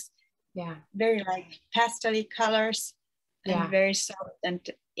colors. Yeah. Very like pastel colors and very soft and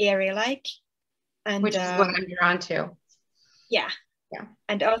airy like. And which is what I'm drawn to. Yeah. Yeah.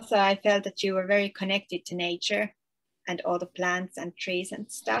 And also I felt that you were very connected to nature and all the plants and trees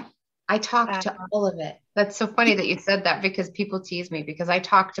and stuff. I talk to all of it. That's so funny that you said that, because people tease me because I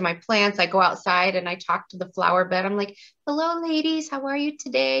talk to my plants. I go outside and I talk to the flower bed. I'm like, hello, ladies. How are you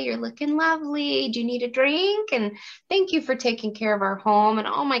today? You're looking lovely. Do you need a drink? And thank you for taking care of our home. And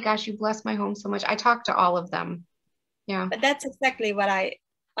oh my gosh, you bless my home so much. I talk to all of them. Yeah. But that's exactly what I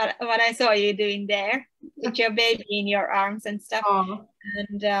saw you doing there with your baby in your arms and stuff. Oh.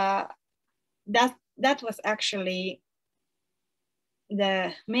 And that was actually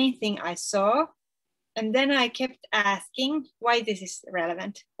the main thing I saw. And then I kept asking why this is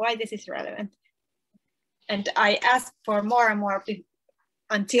relevant, why this is relevant. And I asked for more and more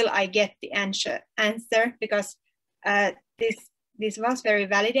until I get the answer because this was very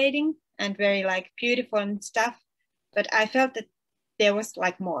validating and very like beautiful and stuff. But I felt that there was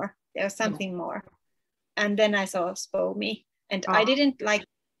like more, there was something more. And then I saw SPOME, and I didn't like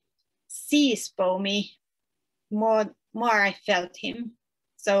see SPOME, more I felt him.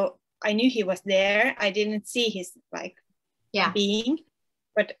 So I knew he was there. I didn't see his like being,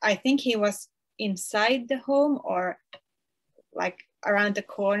 but I think he was inside the home or like around the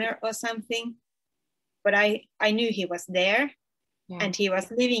corner or something. But I knew he was there, and he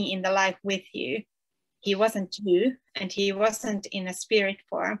was living in the life with you. He wasn't you, and he wasn't in a spirit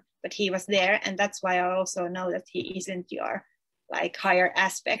form, but he was there. And that's why I also know that he isn't your like higher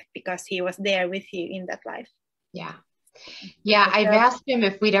aspect, because he was there with you in that life. Yeah, I've asked him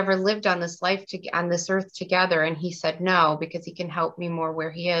if we'd ever lived on this on this earth together, and he said no, because he can help me more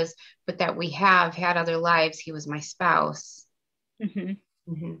where he is, but that we have had other lives. He was my spouse.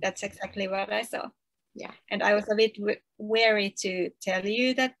 That's exactly what I saw. Yeah. And I was a bit wary to tell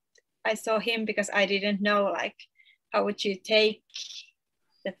you that I saw him, because I didn't know like how would you take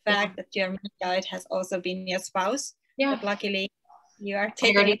the fact that your guide has also been your spouse. But luckily you are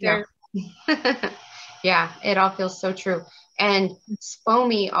taking it very yeah, it all feels so true. And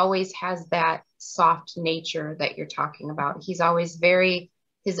SPOME always has that soft nature that you're talking about. He's always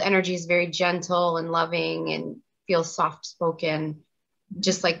his energy is very gentle and loving and feels soft spoken,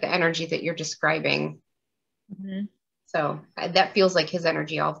 just like the energy that you're describing. So that feels like his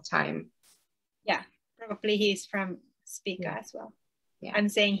energy all the time. Yeah, probably he's from Speaker as well. I'm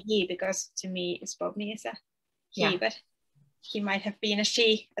saying he because to me SPOME is a he, but he might have been a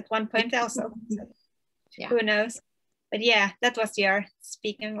she at one point also. So who knows? But yeah, that was your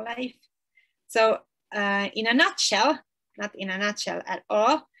speaking life. So in a nutshell, not in a nutshell at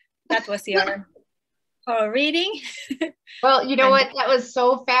all, that was your whole reading. Well, you know what? That was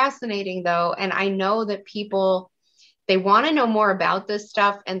so fascinating though. And I know that people, they want to know more about this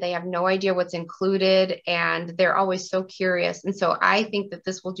stuff and they have no idea what's included, and they're always so curious. And so I think that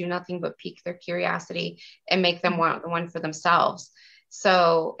this will do nothing but pique their curiosity and make them want one for themselves.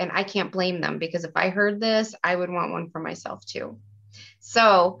 So, and I can't blame them, because if I heard this, I would want one for myself too.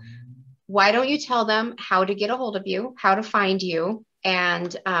 So why don't you tell them how to get a hold of you, how to find you,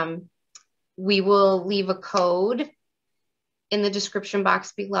 and we will leave a code in the description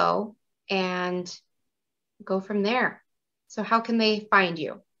box below and go from there. So how can they find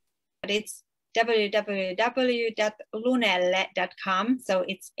you? It's www.lunelle.com. So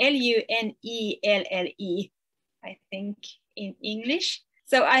it's LUNELLE, I think, in English.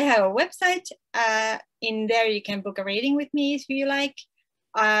 So I have a website. In there you can book a reading with me if you like.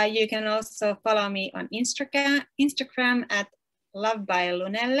 You can also follow me on Instagram at Love by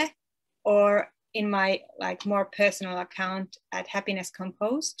Lunelle, or in my like more personal account at Happiness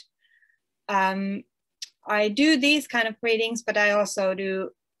Composed. I do these kind of readings, but I also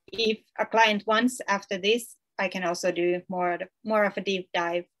do, if a client wants after this, I can also do more of a deep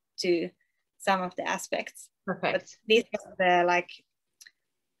dive to some of the aspects. Perfect. But this is the like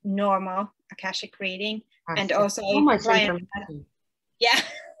normal Akashic reading. And also so much information. Yeah.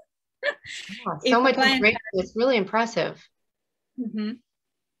 So much information. It's really impressive.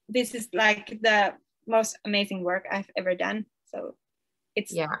 This is like the most amazing work I've ever done. So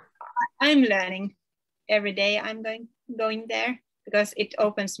it's, I'm learning every day. I'm going there, because it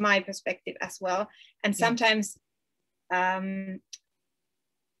opens my perspective as well. And sometimes there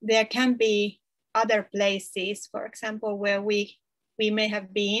can be other places, for example, where we may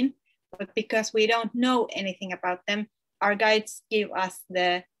have been, but because we don't know anything about them, our guides give us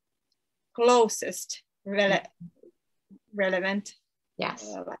the closest relevant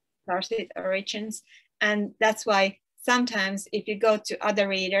starseed origins. And that's why sometimes if you go to other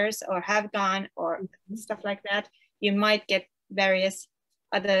readers or have gone or stuff like that, you might get various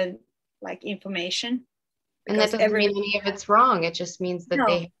other like information. And that doesn't mean any of it's wrong. It just means that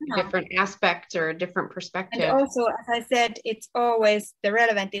they have a different aspect or a different perspective. And also, as I said, it's always the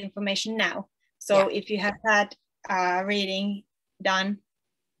relevant information now. So if you have had a reading done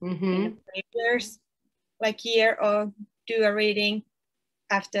in years, like year, or do a reading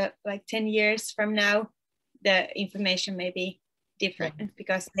after like 10 years from now, the information may be different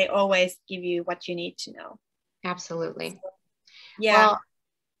because they always give you what you need to know. Absolutely. So, well,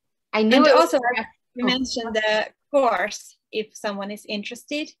 I knew it also you mentioned the course, if someone is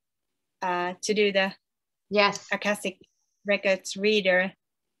interested to do the Akashic Records reader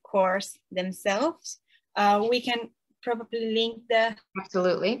course themselves. We can probably link the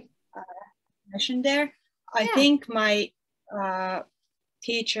session there. I think my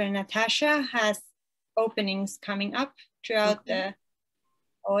teacher Natasha has openings coming up throughout the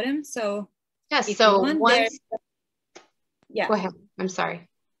autumn. So yes, so once, yeah, go ahead. I'm sorry.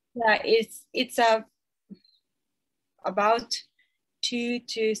 Yeah, it's about 2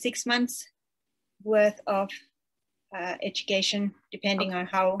 to 6 months worth of education, depending on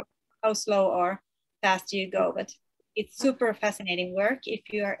how slow or fast you go. But it's super fascinating work. If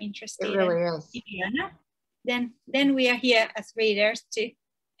you are interested, it really is. Then we are here as readers to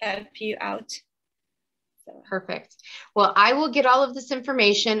help you out. So. Perfect. Well, I will get all of this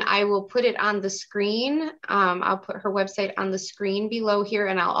information. I will put it on the screen. I'll put her website on the screen below here,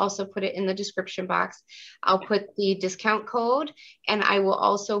 and I'll also put it in the description box. I'll put the discount code, and I will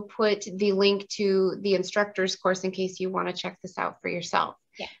also put the link to the instructor's course in case you want to check this out for yourself.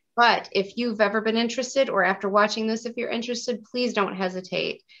 Yeah. But if you've ever been interested, or after watching this, if you're interested, please don't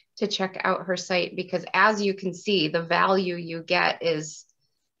hesitate to check out her site, because as you can see, the value you get is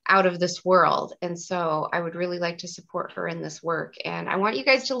out of this world. And so I would really like to support her in this work. And I want you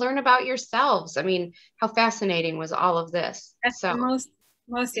guys to learn about yourselves. I mean, how fascinating was all of this? That's the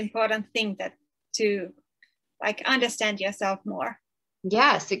most important thing, that to like understand yourself more.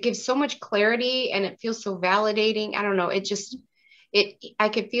 Yes, it gives so much clarity and it feels so validating. I don't know. I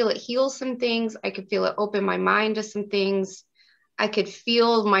could feel it heal some things. I could feel it open my mind to some things. I could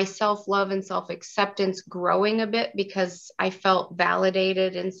feel my self-love and self-acceptance growing a bit, because I felt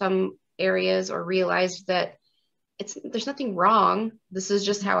validated in some areas, or realized that there's nothing wrong. This is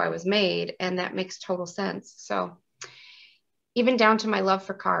just how I was made. And that makes total sense. So even down to my love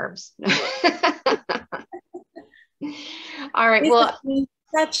for carbs. All right. Well,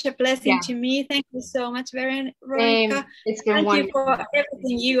 such a blessing to me. Thank you so much, Veronica. It's been Thank you for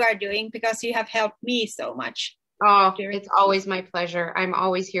everything you are doing, because you have helped me so much. Oh, it's always my pleasure. I'm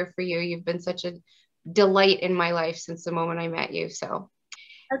always here for you. You've been such a delight in my life since the moment I met you. So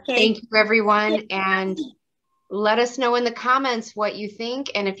thank you, everyone. And let us know in the comments what you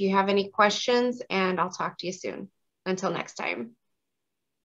think, and if you have any questions, and I'll talk to you soon. Until next time.